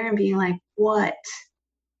in the mirror and being like, what?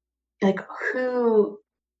 Like, who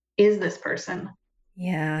is this person?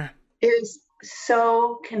 Yeah. It was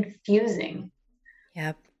so confusing.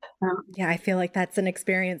 Yep. Yeah, I feel like that's an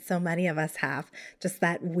experience so many of us have, just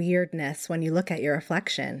that weirdness when you look at your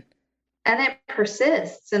reflection. And it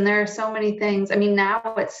persists. And there are so many things. I mean,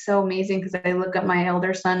 now it's so amazing because I look at my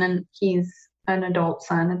elder son, and he's an adult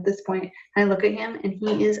son at this point. I look at him and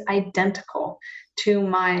he is identical to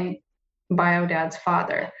my bio dad's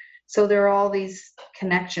father. So there are all these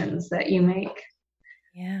connections that you make.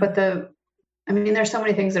 Yeah. But there's so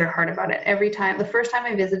many things that are hard about it. Every time, the first time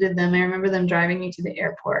I visited them, I remember them driving me to the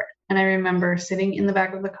airport. And I remember sitting in the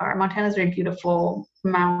back of the car. Montana's very beautiful,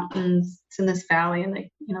 mountains. It's in this valley, and they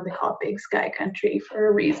call it Big Sky Country for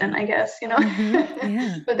a reason, I guess, Mm-hmm.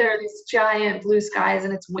 Yeah. But there are these giant blue skies,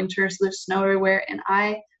 and it's winter, so there's snow everywhere. And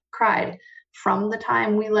I cried from the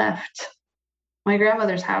time we left my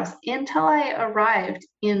grandmother's house until I arrived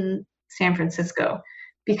in San Francisco,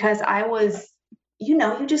 because I was,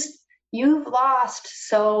 you've lost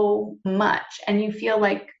so much, and you feel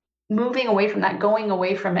like moving away from that, going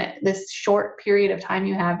away from it, this short period of time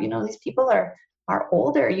you have, these people are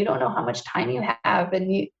older. You don't know how much time you have,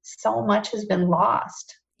 and so much has been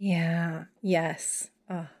lost. Yeah. Yes.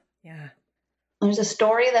 Oh, yeah. There's a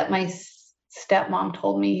story that my stepmom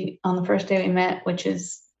told me on the first day we met, which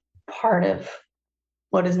is part of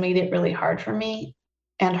what has made it really hard for me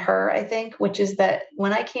and her, I think, which is that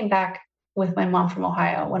when I came back with my mom from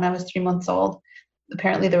Ohio when I was 3 months old,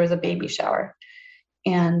 apparently there was a baby shower.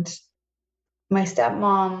 And my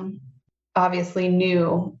stepmom obviously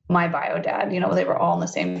knew my bio dad. They were all in the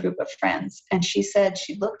same group of friends. And she said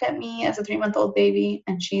she looked at me as a 3-month-old baby,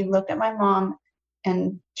 and she looked at my mom,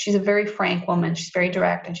 and she's a very frank woman. She's very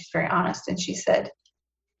direct, and she's very honest. And she said,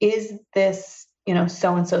 is this,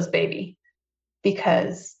 so-and-so's baby?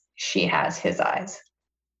 Because she has his eyes.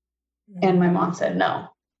 Mm-hmm. And my mom said, no,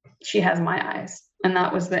 she has my eyes. And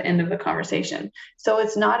that was the end of the conversation. So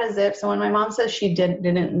it's not as if, so when my mom says she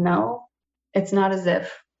didn't know, it's not as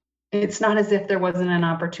if there wasn't an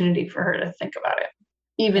opportunity for her to think about it.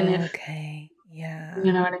 Even if, okay. Yeah.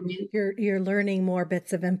 You know what I mean? You're learning more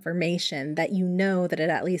bits of information that that it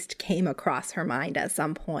at least came across her mind at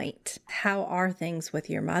some point. How are things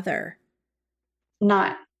with your mother?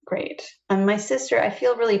 Not great. And my sister, I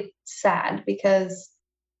feel really sad because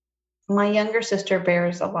my younger sister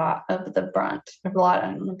bears a lot of the brunt. I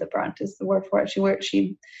don't know if the brunt is the word for it.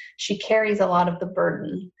 She carries a lot of the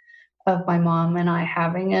burden of my mom and I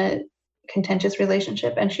having a contentious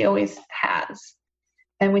relationship, and she always has.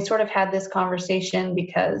 And we sort of had this conversation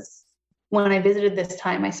because when I visited this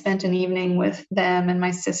time, I spent an evening with them and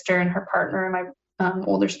my sister and her partner and my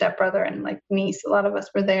older stepbrother and like niece. A lot of us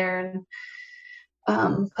were there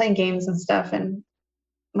and playing games and stuff. And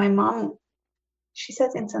my mom, she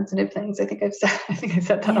says insensitive things. I think I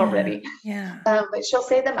said that already. Yeah. But she'll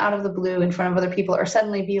say them out of the blue in front of other people, or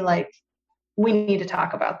suddenly be like, we need to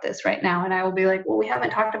talk about this right now. And I will be like, well, we haven't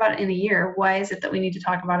talked about it in a year. Why is it that we need to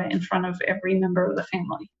talk about it in front of every member of the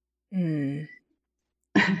family? Mm.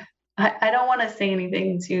 I don't want to say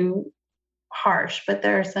anything too harsh, but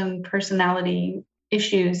there are some personality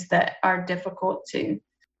issues that are difficult to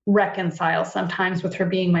reconcile sometimes with her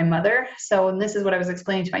being my mother. So, and this is what I was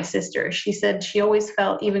explaining to my sister. She said she always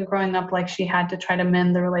felt, even growing up, like she had to try to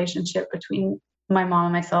mend the relationship between my mom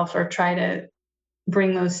and myself, or try to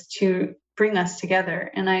bring us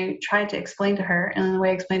together. And I tried to explain to her, and the way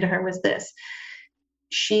I explained to her was this: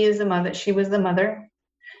 she was the mother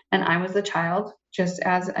and I was the child, just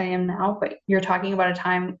as I am now. But you're talking about a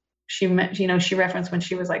time she referenced when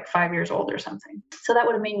she was like 5 years old or something. So that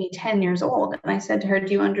would have made me 10 years old. And I said to her,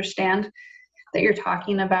 do you understand that you're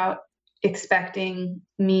talking about expecting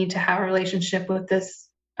me to have a relationship with this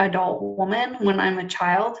adult woman when I'm a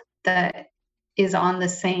child that is on the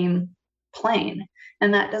same plane?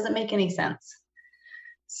 And that doesn't make any sense.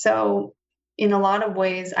 So in a lot of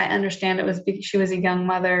ways, I understand it was because she was a young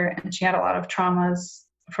mother and she had a lot of traumas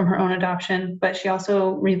from her own adoption, but she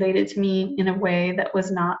also related to me in a way that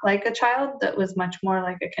was not like a child, that was much more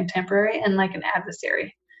like a contemporary and like an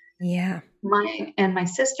adversary. Yeah. My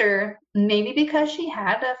sister, maybe because she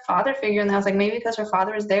had a father figure in the house, like maybe because her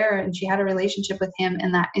father was there and she had a relationship with him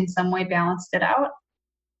and that in some way balanced it out.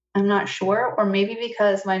 I'm not sure. Or maybe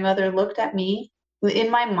because my mother looked at me. In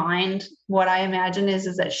my mind, what I imagine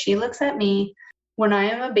is that she looks at me when I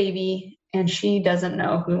am a baby and she doesn't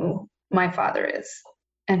know who my father is.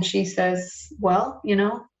 And she says, well,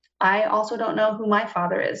 I also don't know who my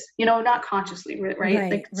father is, not consciously,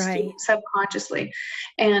 right? Right. Subconsciously.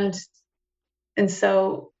 And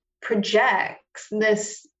so projects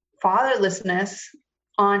this fatherlessness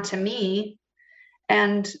onto me,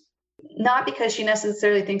 and not because she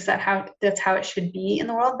necessarily thinks that's how it should be in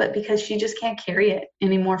the world, but because she just can't carry it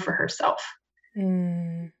anymore for herself.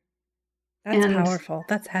 That's powerful.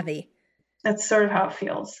 That's heavy. That's sort of how it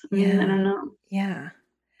feels. I mean, I don't know. Yeah.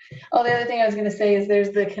 Oh, the other thing I was going to say is there's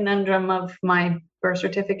the conundrum of my birth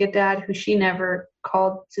certificate dad, who she never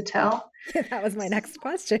called to tell. That was my next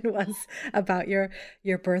question, was about your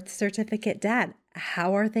birth certificate dad.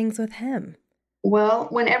 How are things with him? Well,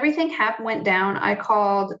 when everything went down, I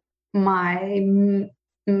called my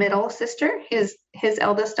middle sister, his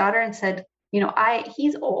eldest daughter, and said,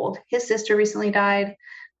 he's old. His sister recently died.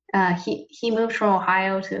 He moved from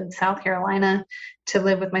Ohio to South Carolina to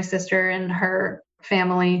live with my sister and her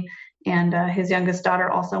family, and his youngest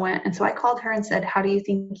daughter also went. And so I called her and said, how do you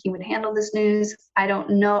think he would handle this news? I don't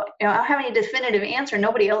know. I don't have any definitive answer.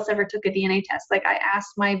 Nobody else ever took a DNA test. Like, I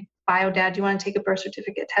asked my bio dad, do you want to take a birth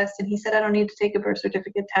certificate test? And he said, I don't need to take a birth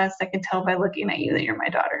certificate test. I can tell by looking at you that you're my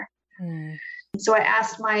daughter. So I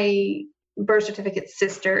asked my birth certificate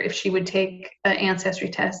sister if she would take an ancestry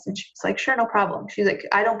test, and she was like, sure, no problem. She's like,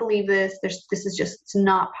 I don't believe this. This is just, it's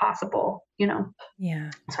not possible, Yeah.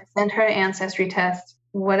 So I sent her an ancestry test.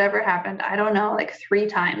 Whatever happened, I don't know, like 3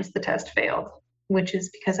 times the test failed, which is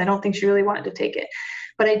because I don't think she really wanted to take it.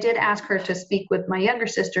 But I did ask her to speak with my younger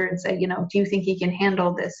sister and say, do you think he can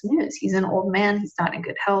handle this news? He's an old man. He's not in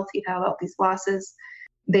good health. He'd have all these losses.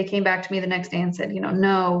 They came back to me the next day and said,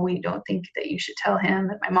 no, we don't think that you should tell him.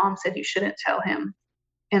 And my mom said you shouldn't tell him.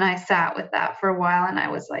 And I sat with that for a while, and I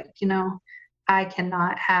was like, I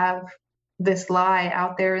cannot have this lie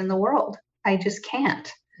out there in the world. I just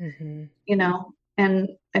can't, and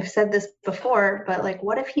I've said this before, but like,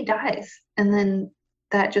 what if he dies? And then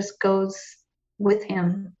that just goes with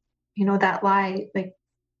him, that lie, like,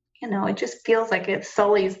 it just feels like it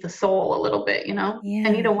sullies the soul a little bit, Yeah.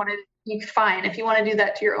 And you don't want to, you're fine if you want to do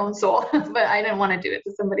that to your own soul, but I didn't want to do it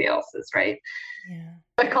to somebody else's, right? Yeah.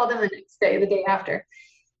 I called him the next day, the day after,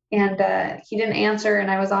 and he didn't answer, and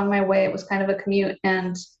I was on my way. It was kind of a commute,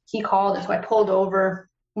 and he called, and so I pulled over.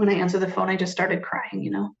 When I answered the phone, I just started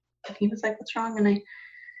crying, And he was like, what's wrong? And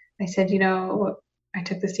I said, I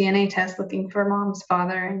took this DNA test looking for Mom's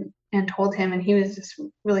father, and told him, and he was just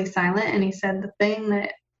really silent. And he said, the thing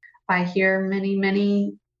that I hear many,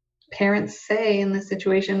 many parents say in this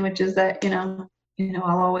situation, which is that,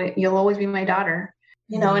 you'll always be my daughter,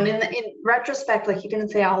 and in retrospect, like, he didn't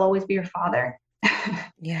say, I'll always be your father.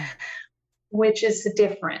 Yeah. Which is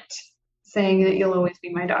different, saying that you'll always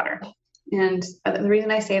be my daughter. And the reason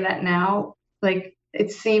I say that now, like,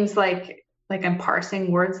 it seems like I'm parsing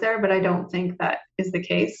words there, but I don't think that is the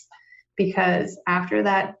case, because after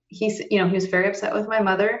that, he was very upset with my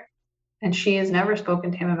mother, and she has never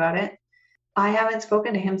spoken to him about it. I haven't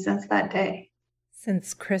spoken to him since that day.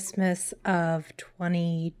 Since Christmas of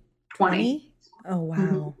 2020? Oh, wow.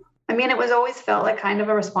 Mm-hmm. I mean, it was always felt like kind of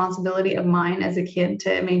a responsibility of mine as a kid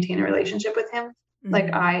to maintain a relationship with him. Mm-hmm.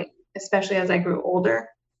 Like, especially as I grew older.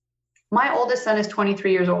 My oldest son is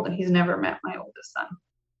 23 years old, and he's never met my oldest son.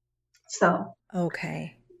 So.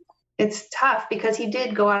 Okay. It's tough because he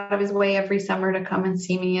did go out of his way every summer to come and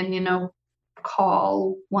see me and,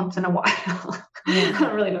 call once in a while. I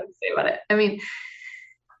don't really know what to say about it. I mean,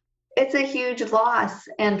 it's a huge loss.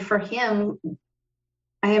 And for him,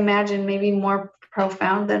 I imagine maybe more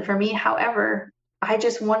profound than for me. However, I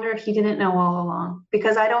just wonder if he didn't know all along,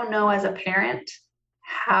 because I don't know as a parent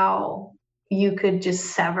how you could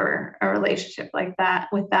just sever a relationship like that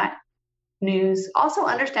with that news. Also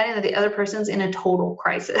understanding that the other person's in a total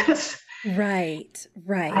crisis. Right.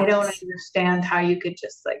 I don't understand how you could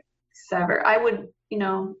just like sever. I would,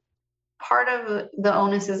 part of the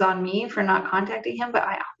onus is on me for not contacting him, but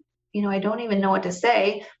I don't even know what to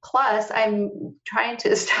say. Plus, I'm trying to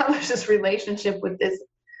establish this relationship with this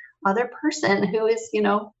other person who is,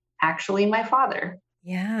 actually my father.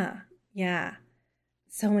 Yeah. Yeah.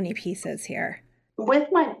 So many pieces here. With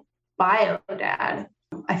my bio dad,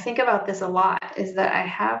 I think about this a lot, is that I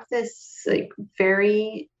have this like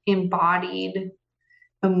very embodied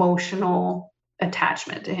emotional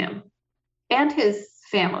attachment to him and his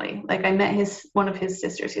family. Like I met one of his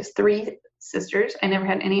sisters. He has 3 sisters. I never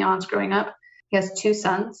had any aunts growing up. He has 2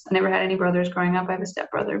 sons. I never had any brothers growing up. I have a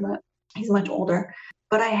stepbrother, but he's much older.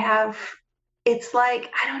 But it's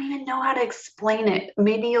like, I don't even know how to explain it.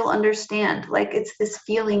 Maybe you'll understand. Like it's this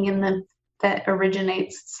feeling that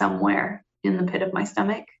originates somewhere in the pit of my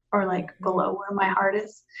stomach or like below where my heart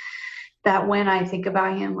is, that when I think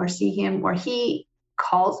about him or see him, or he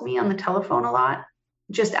calls me on the telephone a lot,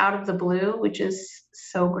 just out of the blue, which is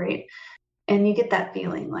so great. And you get that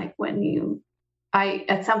feeling like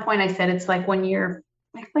at some point I said, it's like when you're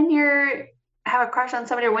have a crush on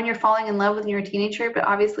somebody, or when you're falling in love when you're a teenager, but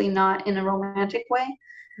obviously not in a romantic way.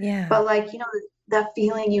 Yeah. But like, that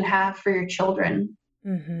feeling you have for your children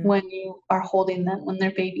when you are holding them when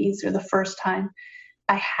they're babies or the first time.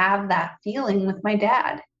 I have that feeling with my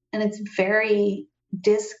dad. And it's very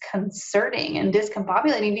disconcerting and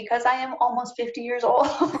discombobulating because I am almost 50 years old.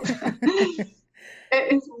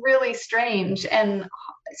 It's really strange and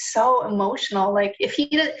so emotional. Like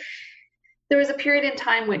there was a period in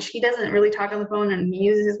time which he doesn't really talk on the phone, and he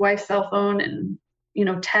uses his wife's cell phone, and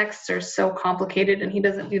texts are so complicated and he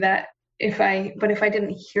doesn't do that. But if I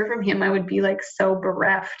didn't hear from him, I would be like so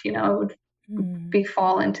bereft, I would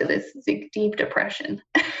fall into this deep depression.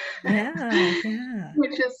 Yeah.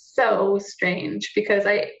 Which is so strange because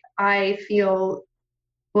I feel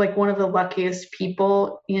like one of the luckiest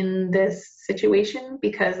people in this situation,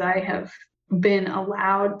 because I have been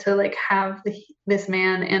allowed to like have this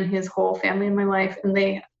man and his whole family in my life, and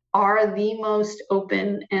they are the most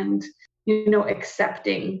open and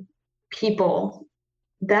accepting people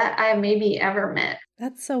that I maybe ever met.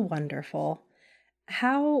 That's so wonderful.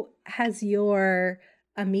 How has your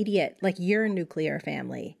immediate, like your nuclear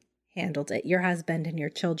family handled it, your husband and your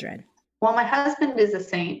children? Well, my husband is a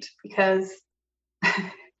saint because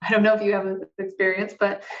I don't know if you have this experience,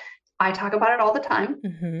 but I talk about it all the time.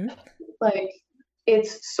 Like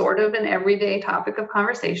it's sort of an everyday topic of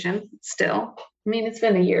conversation still. I mean, it's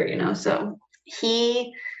been a year, so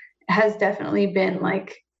he has definitely been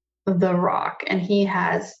like the rock, and he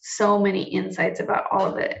has so many insights about all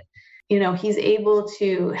of it. He's able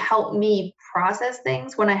to help me process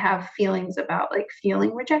things when I have feelings about like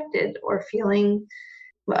feeling rejected or feeling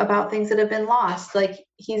about things that have been lost. Like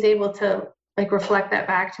he's able to like reflect that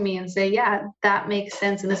back to me and say, yeah, that makes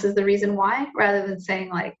sense, and this is the reason why, rather than saying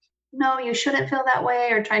like, no, you shouldn't feel that way,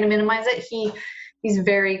 or trying to minimize it. He's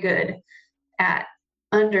very good at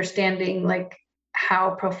understanding like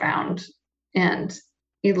how profound and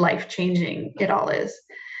life-changing it all is.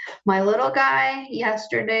 My little guy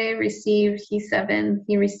yesterday he's 7,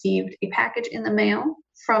 he received a package in the mail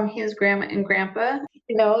from his grandma and grandpa.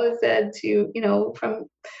 It said from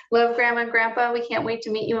love grandma and grandpa, we can't wait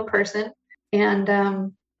to meet you in person.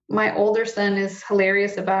 And my older son is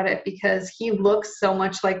hilarious about it because he looks so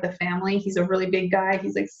much like the family. He's a really big guy.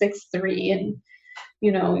 He's like 6'3", and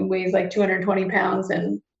he weighs like 220 pounds.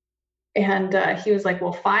 And he was like,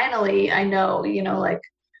 well, finally, I know, like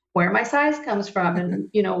where my size comes from, and,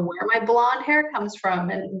 where my blonde hair comes from,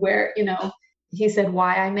 and where, he said,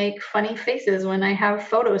 why I make funny faces when I have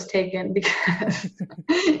photos taken, because,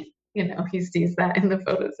 he sees that in the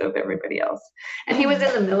photos of everybody else. And he was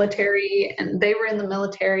in the military, and they were in the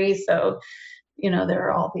military. So, there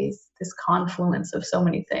are all this confluence of so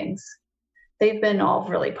many things. They've been all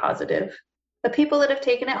really positive. The people that have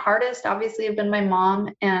taken it hardest, obviously, have been my mom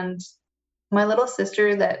and my little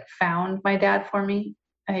sister that found my dad for me.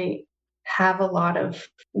 I have a lot of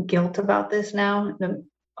guilt about this now.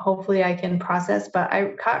 Hopefully I can process, but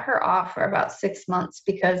I cut her off for about 6 months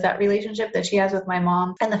because that relationship that she has with my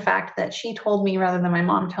mom, and the fact that she told me rather than my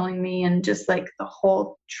mom telling me, and just like the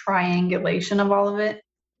whole triangulation of all of it,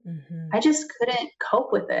 I just couldn't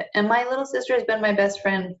cope with it. And my little sister has been my best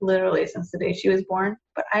friend literally since the day she was born.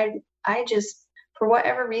 But I just, for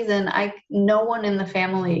whatever reason, no one in the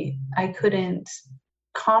family, I couldn't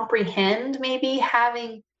comprehend maybe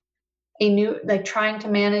having trying to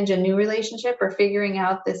manage a new relationship or figuring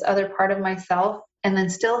out this other part of myself, and then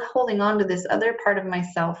still holding on to this other part of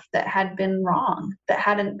myself that had been wrong, that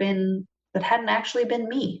hadn't actually been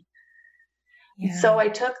me. Yeah. So I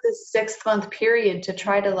took this 6-month period to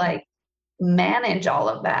try to like manage all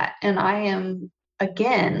of that. And I am,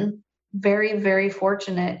 again, very, very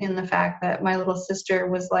fortunate in the fact that my little sister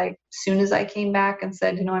was like, soon as I came back and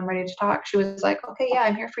said, I'm ready to talk, she was like, okay, yeah,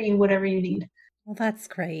 I'm here for you, whatever you need. Well, that's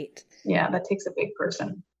great. Yeah, that takes a big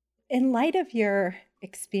person. In light of your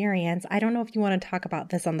experience, I don't know if you want to talk about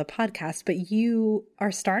this on the podcast, but you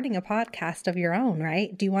are starting a podcast of your own,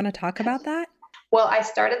 right? Do you want to talk about that? Well, I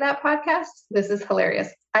started that podcast. This is hilarious.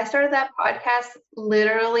 I started that podcast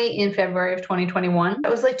literally in February of 2021. It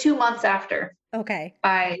was like 2 months after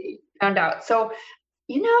I found out. So,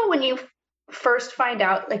 when you first find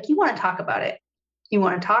out, like, you want to talk about it. You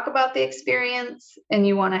want to talk about the experience, and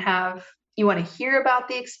you want to hear about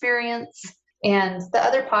the experience. And the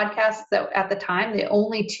other podcasts that at the time, the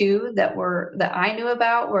only two that I knew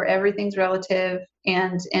about were Everything's Relative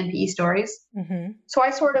and NPE Stories. Mm-hmm. So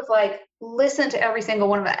I sort of like listened to every single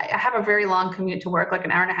one of them. I have a very long commute to work, like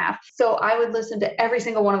an hour and a half. So I would listen to every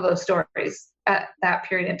single one of those stories at that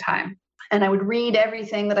period of time. And I would read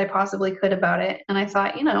everything that I possibly could about it. And I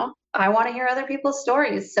thought, I want to hear other people's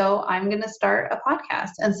stories. So I'm going to start a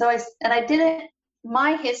podcast. And so I did it.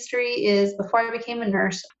 My history is, before I became a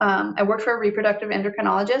nurse, I worked for a reproductive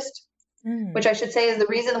endocrinologist, which I should say is the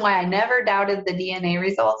reason why I never doubted the DNA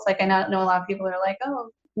results. Like, I know a lot of people are like,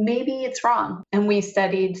 oh, maybe it's wrong. And we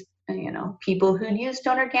studied, people who'd used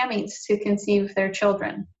donor gametes to conceive their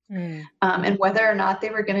children, and whether or not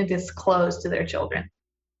they were going to disclose to their children.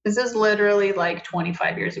 This is literally like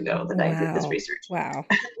 25 years ago that I did this research. Wow.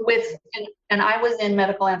 And I was in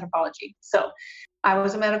medical anthropology. So I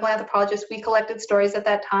was a medical anthropologist. We collected stories at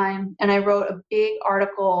that time, and I wrote a big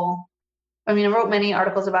article. I wrote many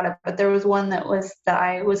articles about it, but there was one that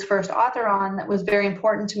I was first author on that was very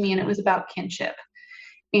important to me, and it was about kinship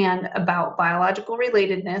and about biological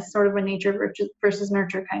relatedness, sort of a nature versus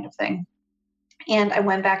nurture kind of thing. And I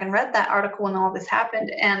went back and read that article when all this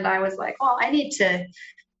happened, and I was like, well, I need to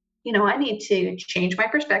change my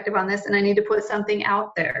perspective on this, and I need to put something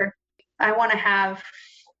out there. I want to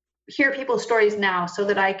hear people's stories now so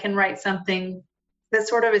that I can write something that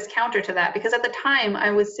sort of is counter to that. Because at the time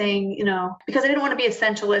I was saying, because I didn't want to be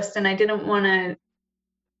essentialist, and I didn't want to,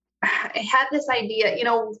 I had this idea,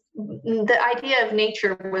 the idea of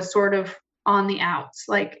nature was sort of on the outs.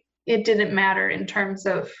 Like, it didn't matter in terms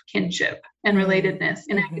of kinship and relatedness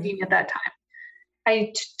in academia at that time.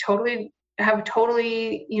 I have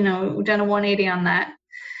totally, done a 180 on that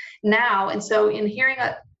now. And so in hearing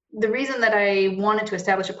the reason that I wanted to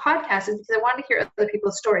establish a podcast is because I wanted to hear other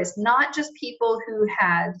people's stories, not just people who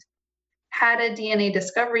had a DNA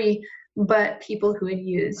discovery, but people who had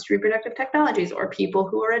used reproductive technologies, or people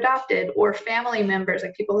who were adopted, or family members,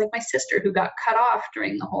 like people like my sister who got cut off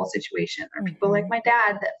during the whole situation, or people like my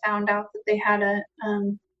dad that found out that they had a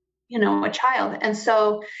child. And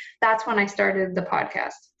so that's when I started the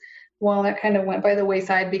podcast. Well, that kind of went by the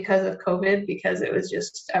wayside because of COVID, because it was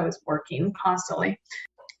I was working constantly,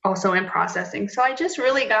 also in processing. So I just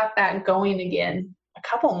really got that going again a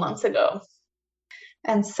couple months ago.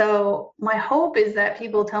 And so my hope is that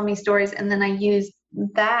people tell me stories, and then I use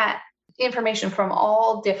that information from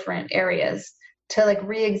all different areas to like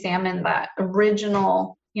re-examine that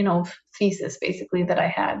original, thesis basically that I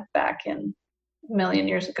had back in a million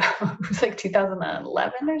years ago. It was like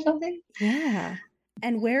 2011 or something. Yeah.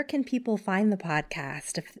 And where can people find the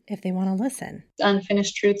podcast if they want to listen?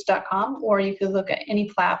 Unfinishedtruths.com, or you could look at any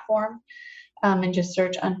platform and just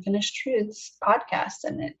search Unfinished Truths podcast,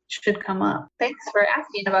 and it should come up. Thanks for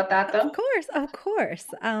asking about that, though. Of course.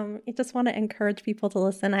 I just want to encourage people to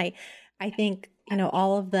listen. I think,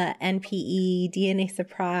 all of the NPE, DNA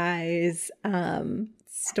Surprise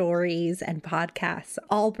stories and podcasts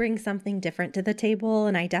all bring something different to the table,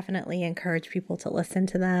 and I definitely encourage people to listen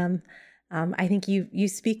to them. I think you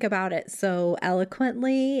speak about it so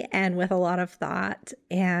eloquently and with a lot of thought,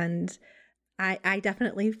 and I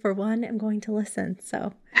definitely, for one, am going to listen.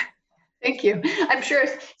 So thank you. I'm sure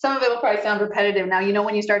some of it will probably sound repetitive now.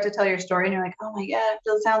 When you start to tell your story and you're like, oh my God,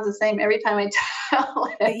 it sounds the same every time I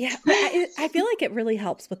tell it. Yeah, I feel like it really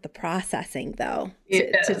helps with the processing, though,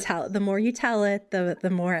 to tell it. The more you tell it, the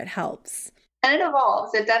more it helps. And it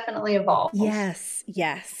evolves. It definitely evolves.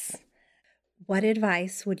 Yes. What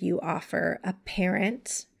advice would you offer a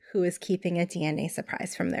parent who is keeping a DNA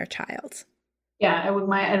surprise from their child? Yeah,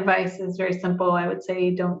 my advice is very simple. I would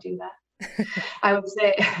say, don't do that. I would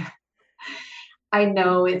say, I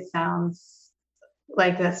know it sounds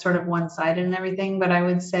like that's sort of one-sided and everything, but I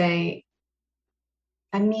would say,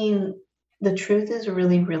 the truth is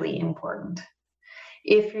really, really important.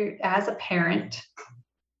 If you're, as a parent,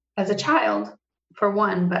 as a child, for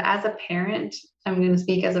one, but as a parent, I'm going to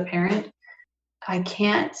speak as a parent, I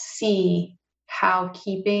can't see how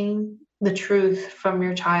keeping the truth from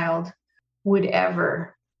your child would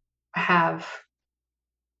ever have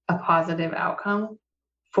a positive outcome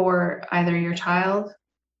for either your child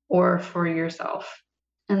or for yourself.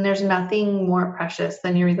 And there's nothing more precious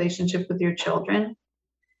than your relationship with your children.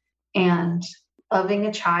 And loving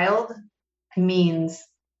a child means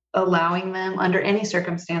allowing them, under any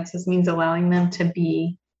circumstances, means allowing them to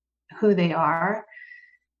be who they are.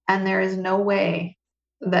 And there is no way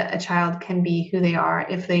that a child can be who they are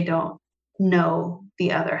if they don't know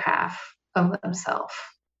the other half of themselves.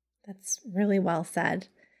 That's really well said.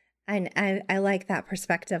 And I like that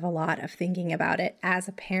perspective a lot of thinking about it as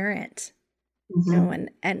a parent. Mm-hmm. You know,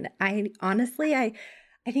 and I honestly, I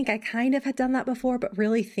think I kind of had done that before, but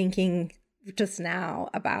really thinking just now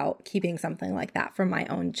about keeping something like that for my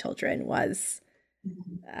own children was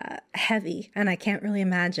heavy, and I can't really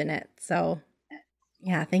imagine it. So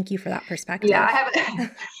yeah, thank you for that perspective. Yeah, I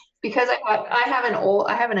have because I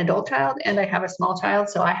have an adult child and I have a small child,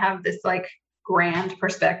 so I have this like grand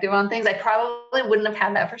perspective on things. I probably wouldn't have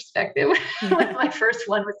had that perspective when my first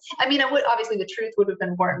one was. I mean, I would obviously the truth would have been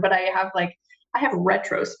important, but I have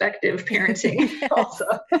retrospective parenting also.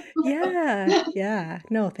 Yeah.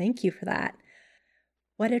 No, thank you for that.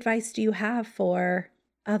 What advice do you have for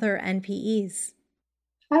other NPEs?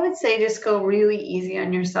 I would say just go really easy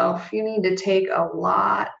on yourself. You need to take a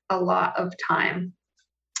lot of time.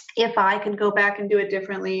 If I could go back and do it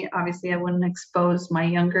differently, obviously I wouldn't expose my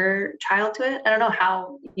younger child to it. I don't know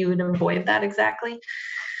how you would avoid that exactly.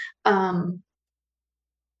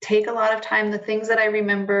 Take a lot of time. The things that I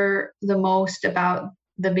remember the most about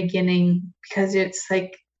the beginning, because it's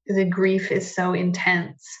like the grief is so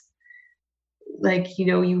intense. Like, you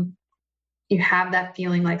know, you have that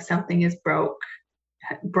feeling like something is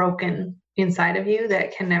broken inside of you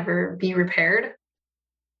that can never be repaired.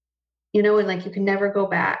 You know, and like you can never go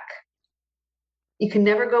back. You can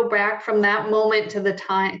never go back from that moment to the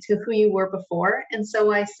time to who you were before. And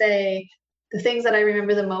so I say the things that I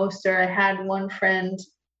remember the most are I had one friend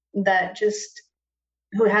that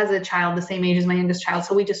who has a child the same age as my youngest child.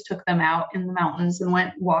 So we just took them out in the mountains and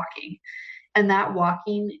went walking. And that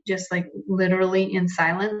walking, just like literally in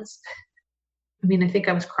silence. I mean, I think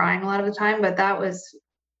I was crying a lot of the time, but that was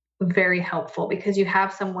very helpful because you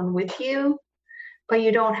have someone with you, but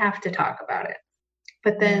you don't have to talk about it.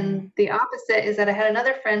 But then the opposite is that I had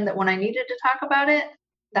another friend that when I needed to talk about it,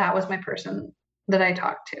 that was my person that I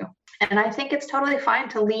talked to. And I think it's totally fine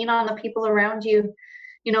to lean on the people around you,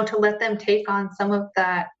 you know, to let them take on some of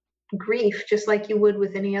that grief, just like you would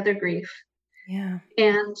with any other grief. Yeah.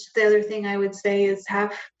 And the other thing I would say is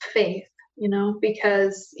have faith, you know,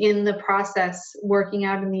 because in the process, working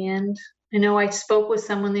out in the end, I know I spoke with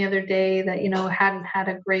someone the other day that, you know, hadn't had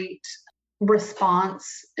a great response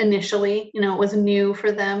initially. You know, it was new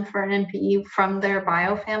for them for an NPE from their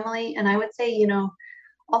bio family. And I would say, you know,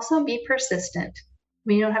 also be persistent. I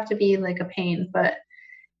mean, you don't have to be like a pain, but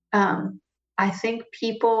I think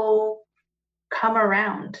people come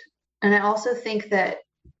around. And I also think that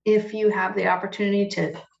if you have the opportunity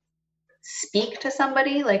to speak to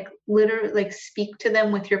somebody, like literally like speak to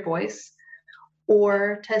them with your voice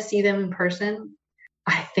or to see them in person,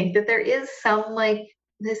 I think that there is some like,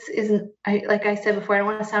 this isn't, like I said before, I don't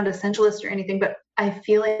want to sound essentialist or anything, but I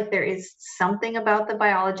feel like there is something about the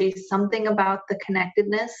biology, something about the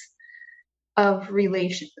connectedness of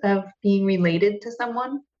being related to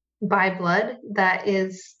someone by blood that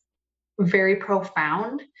is very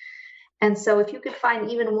profound. And so if you could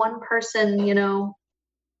find even one person, you know,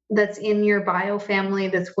 that's in your bio family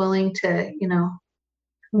that's willing to, you know,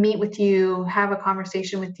 meet with you, have a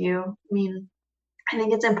conversation with you, I mean, I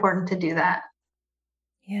think it's important to do that.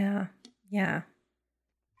 Yeah.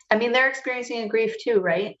 I mean, they're experiencing a grief too,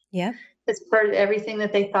 right? Yeah. It's part of everything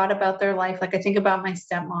that they thought about their life. Like I think about my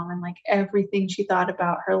stepmom and like everything she thought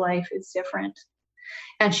about her life is different.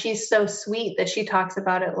 And she's so sweet that she talks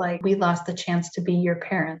about it like we lost the chance to be your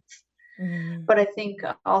parents. But I think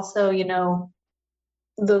also, you know,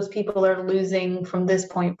 those people are losing from this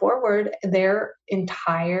point forward, their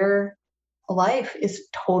entire life is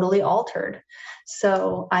totally altered.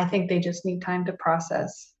 So I think they just need time to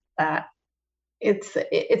process that.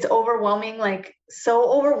 It's overwhelming, like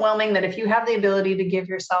so overwhelming that if you have the ability to give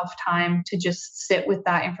yourself time to just sit with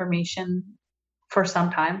that information for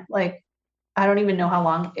some time, like I don't even know how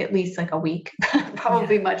long, at least like a week,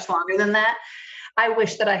 probably much longer than that. I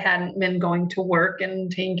wish that I hadn't been going to work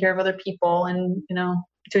and taking care of other people and, you know,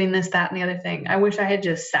 doing this, that, and the other thing. I wish I had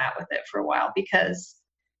just sat with it for a while because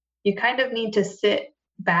you kind of need to sit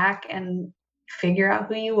back and figure out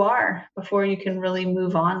who you are before you can really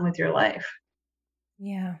move on with your life.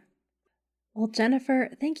 Yeah. Well, Jennifer,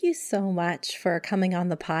 thank you so much for coming on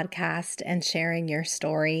the podcast and sharing your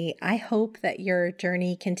story. I hope that your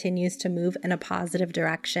journey continues to move in a positive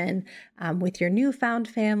direction with your newfound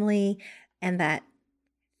family, and that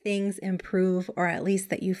things improve, or at least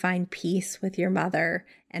that you find peace with your mother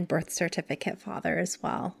and birth certificate father as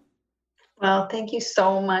well. Well, thank you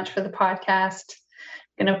so much for the podcast.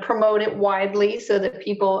 I'm going to promote it widely so that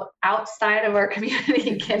people outside of our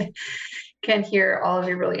community can hear all of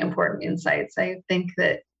your really important insights. I think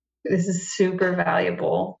that this is a super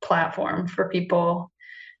valuable platform for people,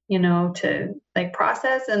 to like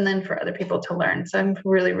process, and then for other people to learn. So I'm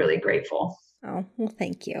really, really grateful. Oh, well,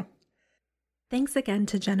 thank you. Thanks again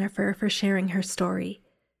to Jennifer for sharing her story.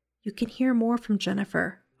 You can hear more from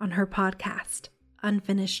Jennifer on her podcast,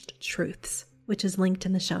 Unfinished Truths, which is linked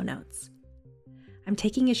in the show notes. I'm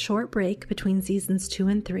taking a short break between seasons 2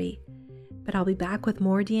 and 3, but I'll be back with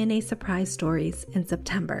more DNA surprise stories in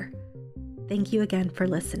September. Thank you again for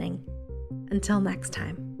listening. Until next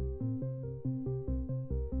time.